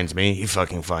 Roy finds me. He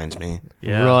fucking finds me.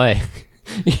 Yeah. Roy,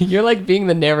 you're like being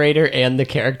the narrator and the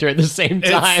character at the same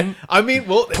It's- time. I mean,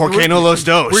 well, Porcano Los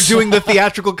Dos. we're doing the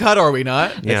theatrical cut, are we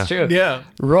not? Yeah. That's true. Yeah.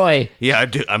 Roy Yeah,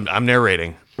 I'm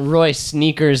narrating. Roy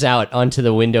sneakers out onto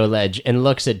the window ledge and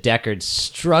looks at Deckard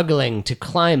struggling to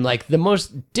climb like the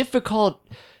most difficult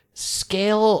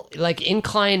scale, like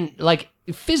incline, like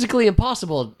physically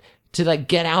impossible to like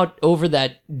get out over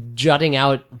that jutting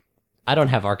out. I don't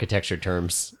have architecture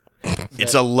terms.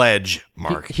 It's a ledge,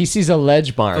 Mark. He sees a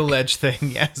ledge mark. The ledge thing,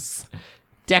 yes.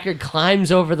 Deckard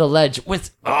climbs over the ledge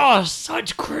with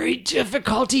such great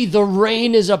difficulty. The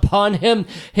rain is upon him.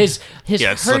 His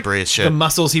Yeah, it's hurt, slippery as The shit.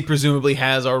 muscles he presumably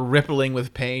has are rippling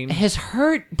with pain. his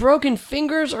hurt, broken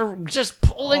fingers are just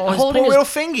pulling, Oh, his holding poor his,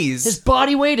 little fingies. his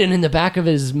body weight, and in the back of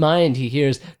his mind, he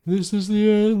hears, "This is the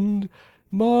end,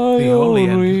 my only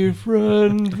only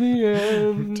friend, the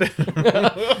end."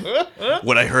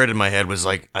 What I heard in my head was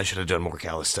like, I should have done more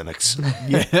calisthenics.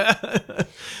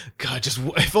 God, just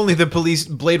if only the police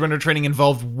Blade Runner training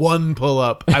involved one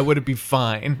pull-up, I would be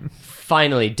fine.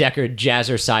 Finally, Deckard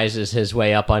jazzercises his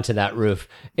way up onto that roof,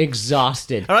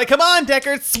 exhausted. All right, come on,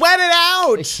 Deckard, sweat it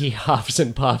out. He huffs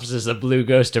and puffs as a blue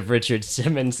ghost of Richard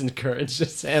Simmons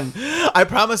encourages him. I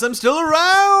promise I'm still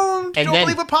around. And Don't then-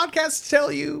 believe what podcasts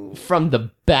tell you. From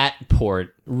the bat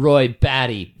port, Roy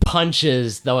Batty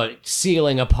punches the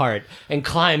ceiling apart and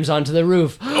climbs onto the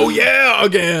roof. Oh yeah,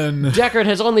 again. Deckard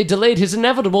has only delayed his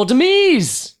inevitable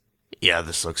demise. Yeah,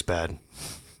 this looks bad.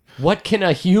 What can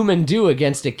a human do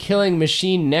against a killing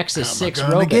machine Nexus 6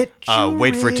 robot?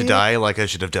 Wait for it to die like I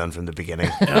should have done from the beginning.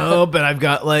 Oh, but I've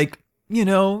got like,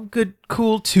 good,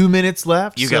 cool 2 minutes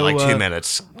left. You got so, like 2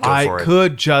 minutes. Go I for it.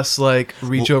 could just like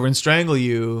reach over and strangle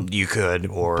you, You could,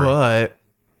 or but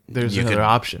there's You another could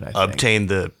option. I think. obtain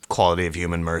the quality of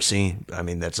human mercy. I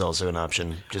mean, that's also an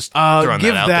option. Just throwing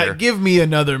Give that out there. Give me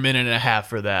another minute and a half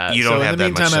for that. You don't so have in the that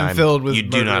meantime, much time. I'm filled with You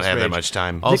do not murderous have that rage. much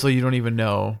time. Also, you don't even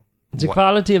know. The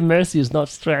quality of mercy is not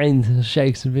strained,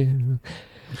 Shakespeare.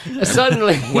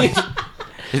 Suddenly,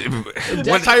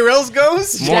 What Tyrell's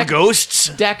ghost? More ghosts?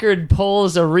 Deckard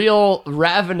pulls a real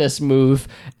ravenous move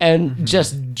and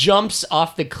just jumps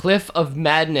off the cliff of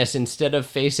madness instead of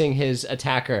facing his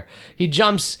attacker. He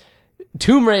jumps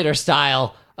Tomb Raider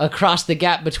style across the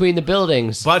gap between the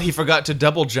buildings. But he forgot to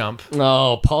double jump.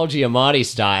 Oh, Paul Giamatti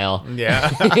style.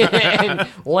 Yeah. And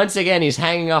once again, he's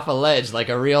hanging off a ledge like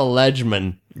a real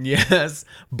ledgeman. Yes.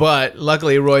 But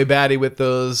luckily, Roy Batty with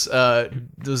those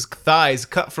thighs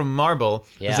cut from marble was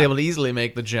Yeah. able to easily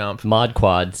make the jump. Mod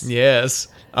quads. Yes.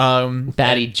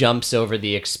 Batty jumps over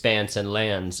the expanse and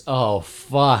lands. Oh,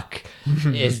 fuck.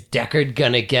 Is Deckard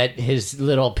gonna get his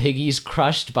little piggies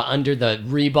crushed by under the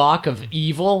Reebok of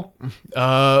evil?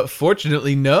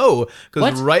 Fortunately, no.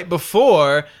 Because What? right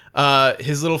before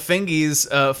his little fingies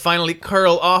finally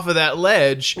curl off of that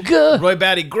ledge, Gah. Roy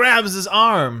Batty grabs his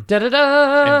arm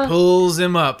Da-da-da! and pulls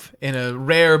him up in a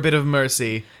rare bit of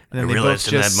mercy. And I then they realized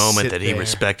both in that just moment sit that he there.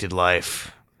 respected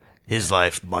life. His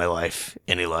life, my life,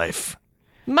 any life.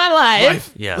 My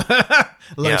life! Yeah.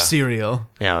 Life Yeah. cereal.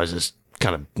 Yeah, I was just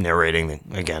kind of narrating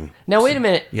again. Now, wait a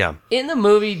minute. Yeah. In the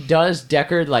movie, does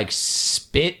Deckard, like,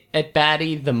 spit at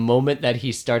Batty the moment that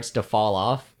he starts to fall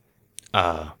off?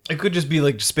 It could just be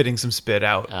like spitting some spit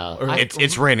out. Or-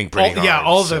 It's raining pretty hard. yeah,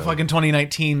 all the so- fucking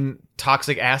 2019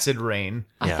 toxic acid rain.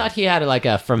 I Yeah. thought he had, like,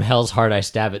 a from hell's heart I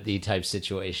stab at thee type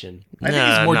situation. I think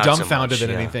Nah, he's more not so dumbfounded much, than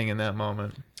yeah. anything in that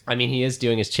moment. I mean, he is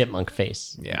doing his chipmunk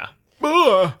face. Yeah.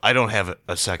 Ugh. I don't have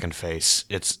a second face.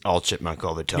 It's all chipmunk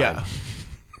all the time. Yeah.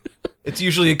 It's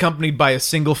usually accompanied by a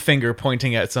single finger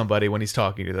pointing at somebody when he's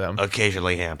talking to them.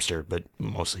 Occasionally hamster, but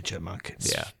mostly chipmunk.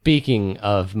 It's- Yeah. Speaking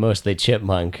of mostly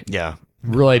chipmunk, Yeah.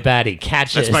 Roy Batty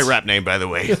catches. That's my rap name, by the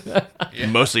way.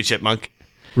 Mostly chipmunk.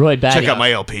 Roy Batty. Check out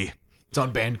my LP. It's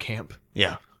on Bandcamp.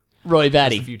 Yeah. Roy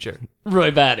Batty. Future. Roy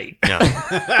Batty.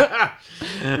 Yeah.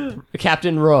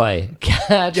 Captain Roy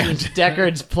catches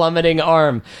Deckard's plummeting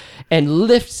arm and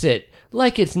lifts it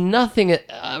like it's nothing.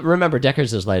 Remember,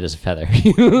 Deckard's as light as a feather.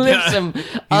 He lifts him He's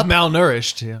up,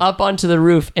 malnourished. Yeah. up onto the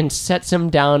roof and sets him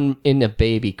down in a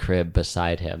baby crib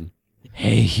beside him.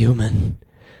 Hey, human.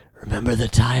 Remember the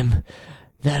time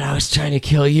that I was trying to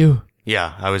kill you?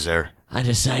 Yeah, I was there. I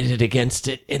decided against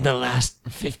it in the last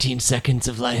 15 seconds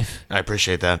of life. I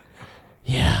appreciate that.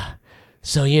 Yeah.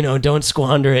 So, don't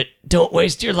squander it. Don't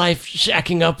waste your life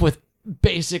shacking up with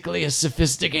basically a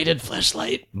sophisticated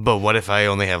fleshlight. But what if I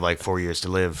only have like 4 years to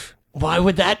live? Why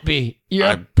would that be? You're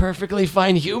a perfectly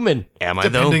fine human. Am I, though?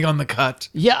 Depending on the cut.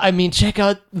 Yeah, I mean, check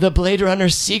out the Blade Runner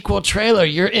sequel trailer.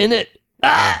 You're in it.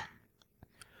 Ah!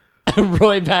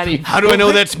 Roy Batty. How do I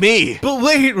know that's me? But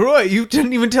wait, Roy, you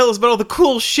didn't even tell us about all the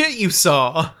cool shit you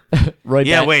saw. Roy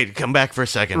Yeah, Bat- wait, come back for a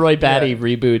second. Roy Batty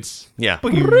reboots. Yeah.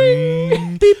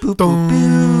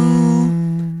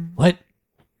 What?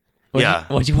 Yeah.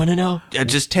 What do you want to know?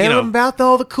 Just, Tell them about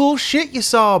all the cool shit you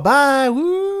saw. Bye.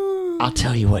 Woo. I'll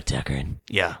tell you what, Deckard.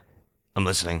 yeah. I'm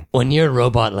listening. When you're a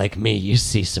robot like me, you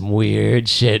see some weird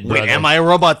shit, brother. Wait, am I a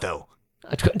robot, though?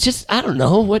 Just, I don't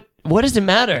know. What does it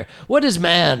matter? What is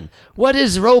man? What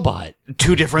is robot?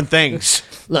 Two different things.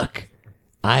 Look,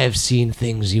 I have seen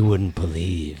things you wouldn't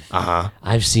believe. Uh-huh.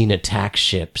 I've seen attack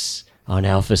ships on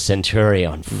Alpha Centauri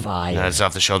on fire. That's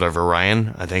off the shoulder of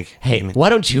Orion, I think. Hey, why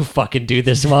don't you fucking do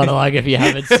this monologue if you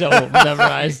have it so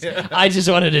memorized? I just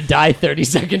wanted to die 30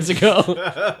 seconds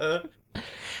ago.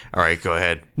 All right, go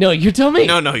ahead. No, you tell me.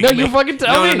 No, you fucking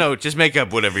tell me. No, just make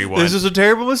up whatever you want. This is a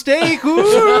terrible mistake.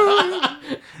 Woo.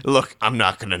 Look, I'm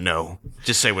not going to know.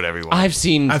 Just say whatever you want. I've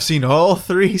seen I've seen all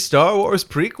 3 Star Wars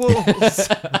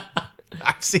prequels.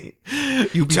 I've seen.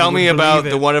 You Tell me about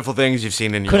the wonderful things you've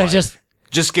seen in your Could I life.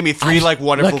 Just give me 3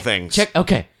 wonderful Look, things. Check.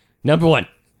 Okay. Number 1.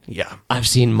 Yeah. I've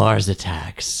seen Mars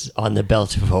attacks on the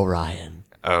belt of Orion.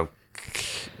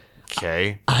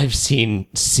 Okay. I've seen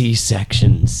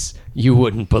C-sections you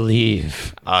wouldn't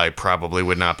believe. I probably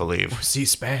would not believe.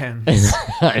 C-SPAN.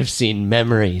 I've seen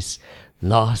memories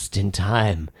lost in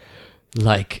time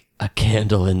like a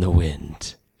candle in the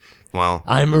wind. Well,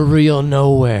 I'm a real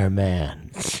nowhere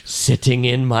man, sitting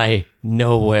in my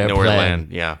nowhere nowhere plan,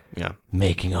 land. Yeah.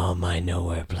 making all my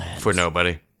nowhere plans. For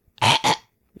nobody.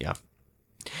 Yeah.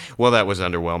 Well, that was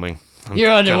underwhelming.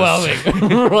 You're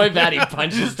underwhelming. Roy Batty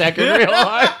punches Deckard real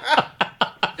hard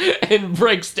and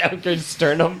breaks Deckard's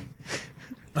sternum.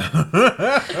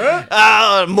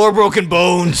 More broken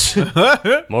bones.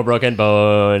 More broken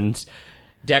bones.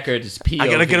 Deckard's POV. I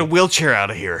gotta get a wheelchair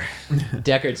out of here.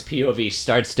 Deckard's POV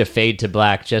starts to fade to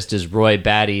black just as Roy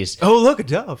Batty's Oh, look, a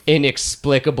dove.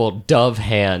 inexplicable dove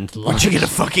hand Where'd you get a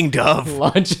fucking dove?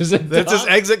 launches a That's his dove.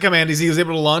 exit command. He was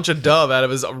able to launch a dove out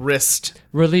of his wrist.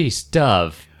 Release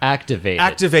dove. Activated.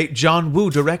 Activate John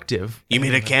Woo directive. You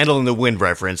made a candle in the wind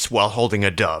reference while holding a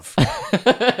dove.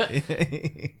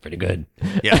 Pretty good.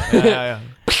 Yeah. Yeah.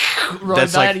 Roy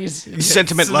That's like Batty's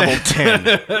sentiment level 10.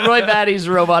 Roy Batty's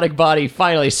robotic body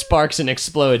finally sparks and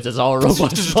explodes as all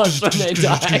robots bust when they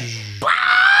die.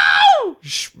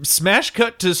 Smash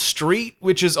cut to street,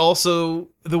 which is also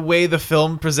the way the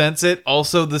film presents it,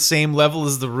 also the same level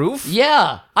as the roof.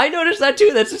 Yeah, I noticed that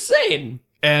too. That's insane.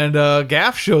 And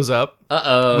Gaff shows up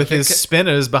Uh-oh. with his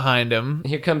spinners behind him,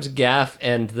 Here comes Gaff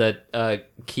and the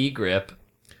key grip.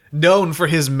 known for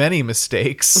his many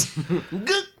mistakes.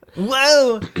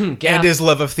 Whoa! Gaff, And his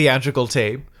love of theatrical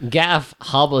tape. Gaff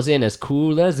hobbles in as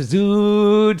cool as a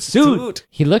zoot suit.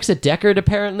 He looks at Deckard,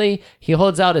 apparently. He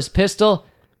holds out his pistol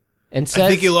and says... I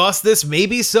think you lost this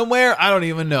maybe somewhere. I don't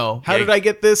even know. How Yeah. did I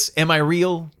get this? Am I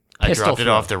real? I Pistol dropped it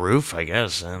throw. off the roof, I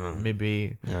guess. I don't know.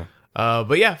 Maybe. Yeah.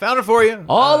 But yeah, found it for you.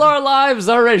 All our lives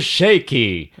are as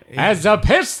shaky as a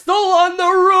pistol on the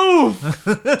roof,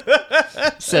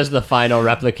 says the final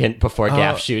replicant before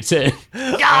Gaff shoots it.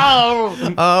 Go!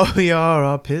 Oh, we are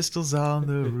our pistols on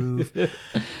the roof.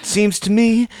 Seems to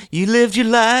me you lived your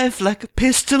life like a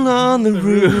pistol on the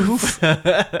roof.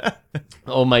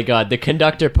 Oh my god, the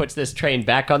conductor puts this train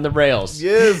back on the rails.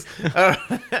 Yes.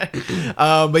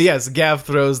 But yes, Gav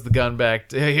throws the gun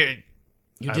back. Here.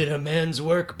 You did a man's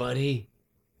work, buddy.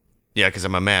 Yeah, because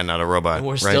I'm a man, not a robot.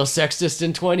 We're right? still sexist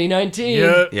in 2019.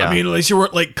 Yeah. I mean, at least you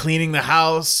weren't like cleaning the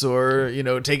house or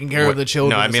taking care of the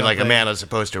children. No, I or mean like a something. man as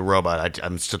opposed to a robot.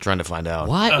 I'm still trying to find out.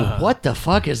 What the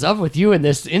fuck is up with you and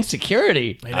this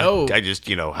insecurity? I know. I just,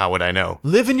 how would I know?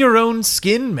 Live in your own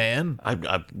skin, man.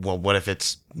 Well, what if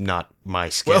it's not my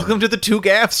skin? Welcome to the Two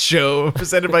Gaffs show,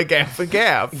 presented by Gaff and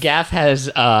Gaff. Gaff has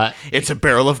It's a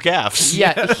barrel of gaffs.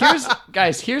 yeah,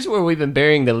 here's where we've been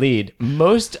burying the lead.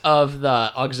 Most of the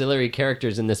auxiliary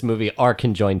characters in this movie are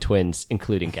conjoined twins,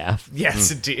 including Gaff.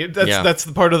 Yes, indeed. That's Yeah. that's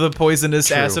the part of the poisonous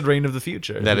True. acid rain of the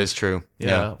future. That is true.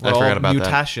 Yeah, We're I all forgot about that.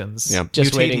 mutations. Yeah.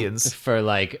 Just waiting Mutadians. for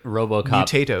like RoboCop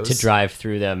Mutatos. to drive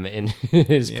through them in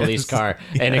his police car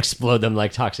and explode them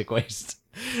like toxic waste.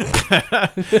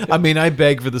 I mean, I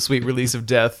beg for the sweet release of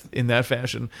death in that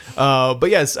fashion. But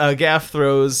yes, Gaff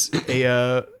throws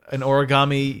an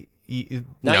origami.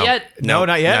 Not yet. No,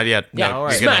 not yet? Not yet. Yeah, No, all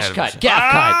right. you're gonna Smash have- cut,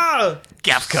 Gaff cut. Ah!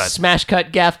 Gaff cut. Smash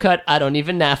cut, Gaff cut, I don't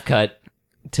even naff cut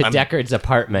to I'm Deckard's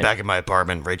apartment. Back in my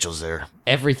apartment, Rachel's there.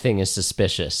 Everything is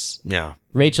suspicious. Yeah.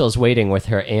 Rachel's waiting with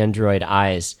her android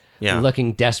eyes Yeah.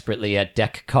 looking desperately at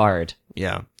Deck Card.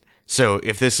 Yeah. So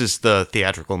if this is the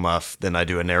theatrical muff, then I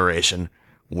do a narration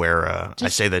where I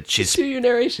say that she's Do your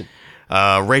narration.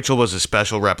 Rachel was a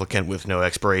special replicant with no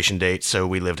expiration date, so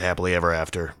we lived happily ever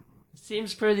after.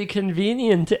 Seems pretty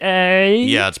convenient, eh?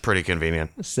 Yeah, it's pretty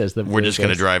convenient. Says the We're just going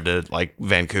to Blue Ghost. drive to, like,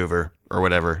 Vancouver or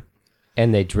whatever.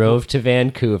 And they drove to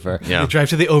Vancouver. Yeah. They drive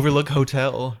to the Overlook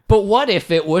Hotel. But what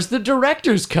if it was the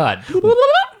director's cut?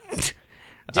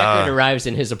 Deckard arrives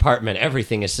in his apartment.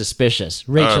 Everything is suspicious.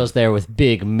 Rachel's there with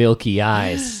big, milky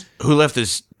eyes. Who left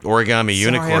this origami Sorry,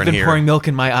 unicorn I've been here? pouring milk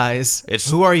in my eyes.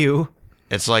 Who are you?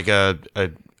 It's like a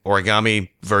origami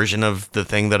version of the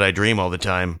thing that I dream all the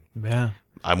time. Yeah.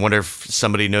 I wonder if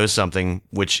somebody knows something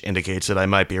which indicates that I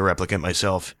might be a replicant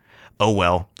myself. Oh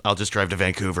well, I'll just drive to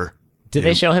Vancouver. Did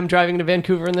they show him driving to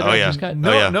Vancouver in the Oh, yeah. director's cut?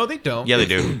 No, Oh, yeah. no, they don't. Yeah, they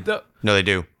do. The- No, they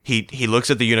do. He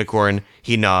looks at the unicorn,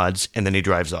 he nods, and then he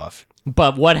drives off.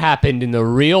 But what happened in the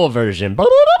real version?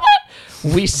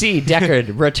 We see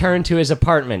Deckard return to his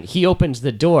apartment. He opens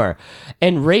the door,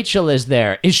 and Rachel is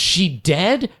there. Is she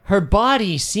dead? Her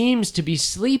body seems to be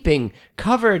sleeping,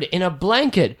 covered in a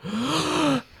blanket.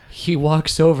 He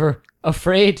walks over,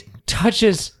 afraid,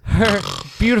 touches her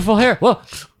beautiful hair. Whoa.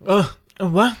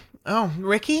 what? Oh,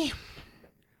 Ricky?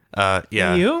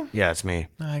 Yeah. You? Yeah, it's me.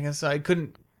 I guess I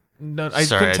couldn't. No, I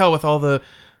Sorry, couldn't tell with all the.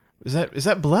 Is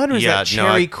that blood or is Yeah, that no,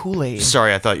 cherry I- Kool-Aid?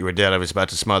 Sorry, I thought you were dead. I was about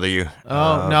to smother you.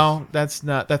 Oh no, that's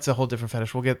not. That's a whole different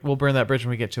fetish. We'll burn that bridge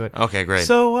when we get to it. Okay, great.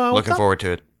 So, what's looking up? forward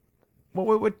to it.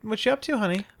 What you up to,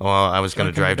 honey? Well, I was going to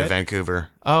Wanna come drive to to bed? Vancouver.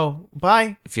 Oh,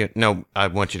 bye. No, I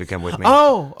want you to come with me.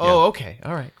 Oh, okay.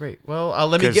 All right, great. Well,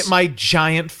 let me 'Cause- get my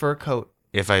giant fur coat.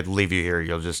 If I leave you here,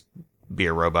 you'll just be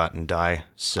a robot and die.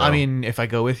 So I mean, if I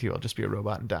go with you, I'll just be a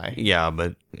robot and die. yeah,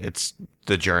 but it's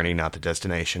the journey, not the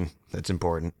destination, that's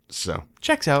important. So,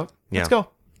 Checks out. Let's Yeah. go. all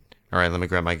right, let me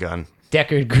grab my gun.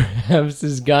 Deckard grabs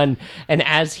his gun, and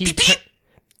as he...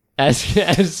 as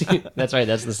he... That's right,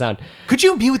 that's the sound. Could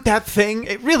you mute that thing?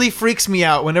 It really freaks me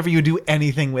out whenever you do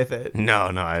anything with it. No,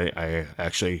 I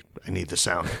actually I need the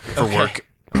sound for work.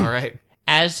 All right.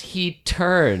 As he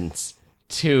turns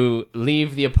to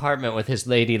leave the apartment with his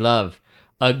lady love,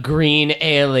 a green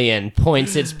alien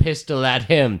points its pistol at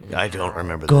him. I don't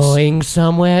remember this. Going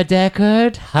somewhere,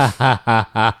 Deckard? Ha ha ha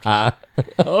ha ha.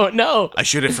 Oh no. I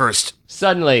shoot it first.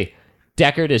 Suddenly,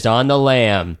 Deckard is on the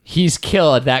lam. He's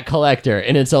killed that collector,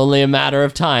 and it's only a matter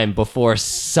of time before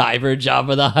Cyber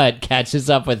Jabba the Hutt catches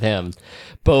up with him.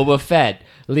 Boba Fett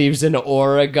leaves an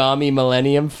origami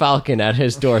Millennium Falcon at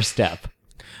his doorstep.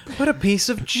 What a piece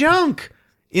of junk!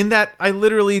 In that, I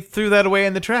literally threw that away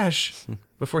in the trash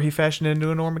before he fashioned it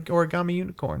into an origami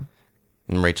unicorn.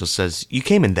 And Rachel says, "You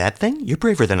came in that thing? You're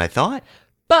braver than I thought."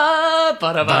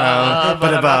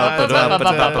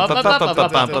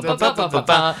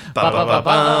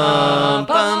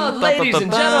 Ladies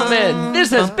and gentlemen, this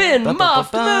has been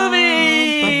Muffed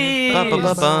Movies.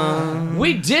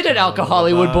 We did it, Alka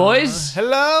Hollywood boys.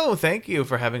 Hello! Thank you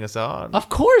for having us on. Of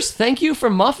course, thank you for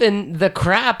muffing the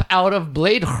crap out of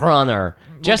Blade Runner.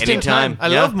 Just in Anytime. time.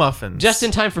 I Yeah. love muffins. Just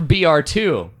in time for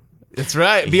BR2. That's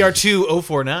right.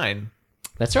 BR2049.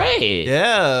 That's right.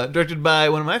 Yeah, directed by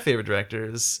one of my favorite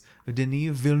directors,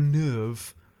 Denis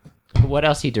Villeneuve. What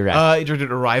else he directed? He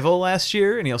directed Arrival last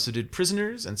year, and he also did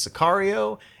Prisoners and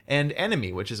Sicario and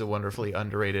Enemy, which is a wonderfully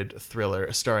underrated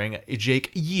thriller starring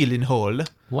Jake Gyllenhaal.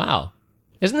 Wow.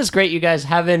 Isn't this great, you guys,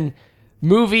 having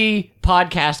movie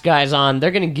podcast guys on?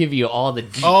 They're going to give you all the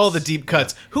deets. All the deep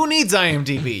cuts. Who needs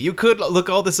IMDb? You could look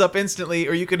all this up instantly,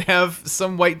 or you could have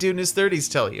some white dude in his 30s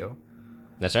tell you.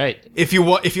 That's right. If you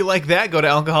like that, go to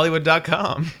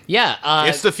alcohollywood.com. Yeah.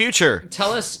 It's the future.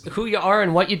 Tell us who you are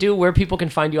and what you do, where people can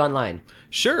find you online.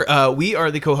 Sure. We are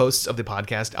the co-hosts of the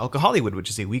podcast Alka Hollywood, which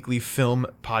is a weekly film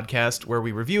podcast where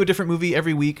we review a different movie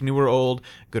every week, new or old,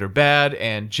 good or bad.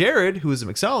 And Jared, who is a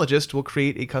mixologist, will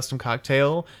create a custom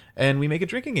cocktail, and we make a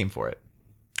drinking game for it.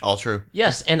 All true.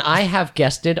 Yes, and I have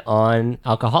guested on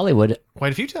Alka Hollywood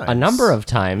Quite a few times. a number of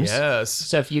times. Yes.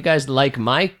 So if you guys like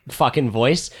my fucking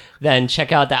voice, then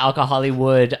check out the Alka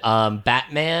Hollywood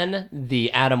Batman,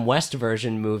 the Adam West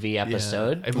version movie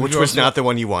episode. I believe Which you was also- not the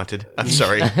one you wanted. I'm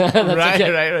sorry.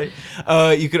 right.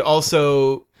 You could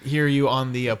also hear you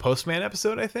on the Postman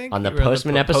episode, I think. On the You were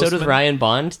Postman episode with Postman. Ryan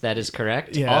Bond, that is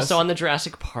correct. Yes. Also on the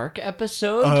Jurassic Park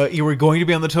episode. You were going to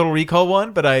be on the Total Recall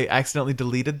one, but I accidentally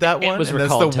deleted that one. was and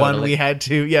that's recalled the one totally. we had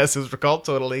to. Yes, it was recalled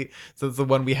totally. So it's the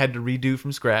one we had to redo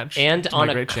from scratch. and to on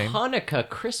my a great shame. Hanukkah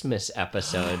Christmas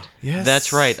episode. Yes,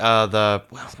 That's right.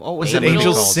 What was it?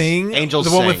 Angels called? Sing. Angels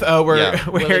the one with Sing. where Yeah.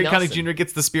 where Willie Harry Nelson. Connick Jr.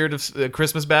 gets the spirit of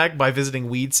Christmas back by visiting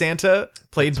Weed Santa,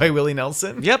 played by Willie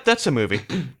Nelson. Yep, that's a movie.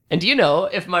 And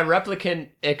if my replicant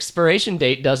expiration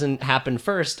date doesn't happen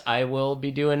first, I will be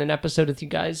doing an episode with you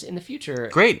guys in the future.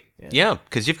 Great. Yeah,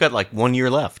 because you've got like 1 year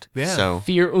left. Yeah. So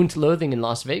Fear und Loathing in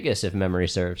Las Vegas, if memory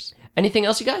serves. Anything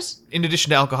else, you guys? In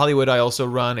addition to Alka Hollywood, I also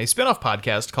run a spin-off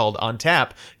podcast called On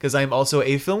Tap, because I'm also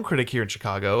a film critic here in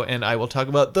Chicago, and I will talk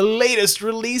about the latest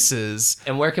releases.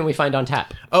 And where can we find On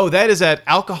Tap? Oh, that is at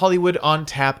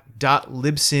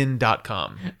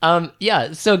alcohollywoodontap.libsyn.com.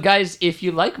 Yeah, so guys, if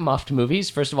you like Muffed Movies,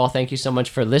 first of all, thank you so much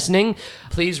for listening.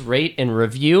 Please rate and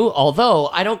review, although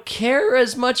I don't care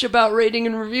as much about rating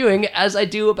and reviewing as I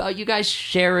do about you guys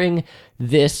sharing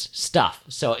this stuff.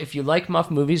 So if you like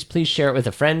Muffed Movies, please share it with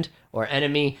a friend or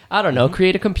enemy. I don't know,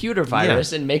 create a computer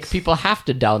virus and make people have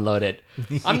to download it.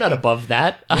 I'm not above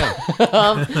that.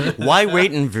 why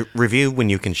rate and review when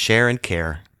you can share and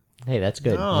care? Hey, that's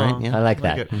good. Oh, Right? I like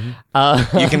that. it.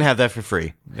 You can have that for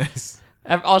free.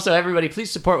 Also, everybody,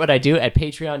 please support what I do at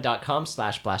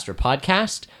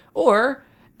patreon.com/blasterpodcast or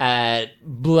at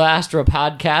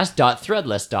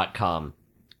blasterpodcast.threadless.com.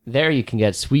 There you can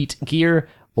get sweet gear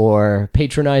or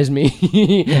patronize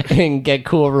me and get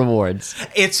cool rewards.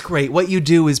 It's great. What you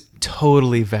do is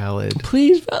totally valid.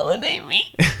 Please validate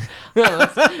me.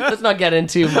 Let's not get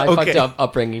into my fucked up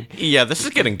upbringing. Yeah, this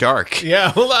is getting dark.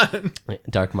 Yeah, hold on.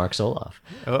 Dark Mark Soloff.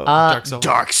 Oh, Dark Soul.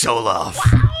 Dark Soloff.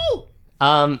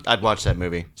 I'd watch that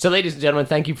movie. So, ladies and gentlemen,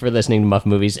 thank you for listening to Muffed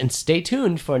Movies, and stay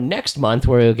tuned for next month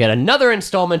where we'll get another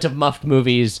installment of Muffed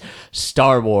Movies,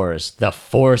 Star Wars: The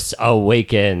Force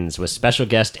Awakens, with special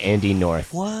guest Andy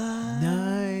North.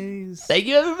 Nice. Thank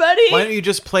you, everybody. Why don't you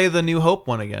just play the New Hope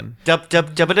one again? Dup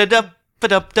dup dup da dup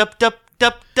dup dup dup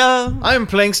dup dup. I'm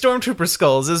playing Stormtrooper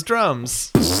skulls as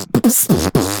drums.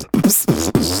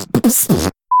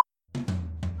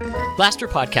 Blaster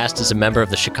Podcast is a member of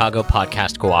the Chicago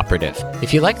Podcast Cooperative.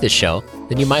 If you like this show,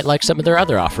 then you might like some of their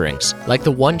other offerings, like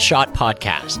the One Shot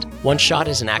Podcast. One Shot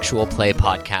is an actual play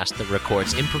podcast that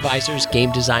records improvisers,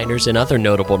 game designers, and other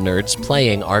notable nerds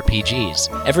playing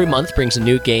RPGs. Every month brings a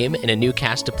new game and a new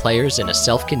cast of players in a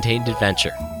self-contained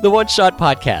adventure. The One Shot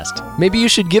Podcast. Maybe you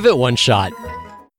should give it one shot.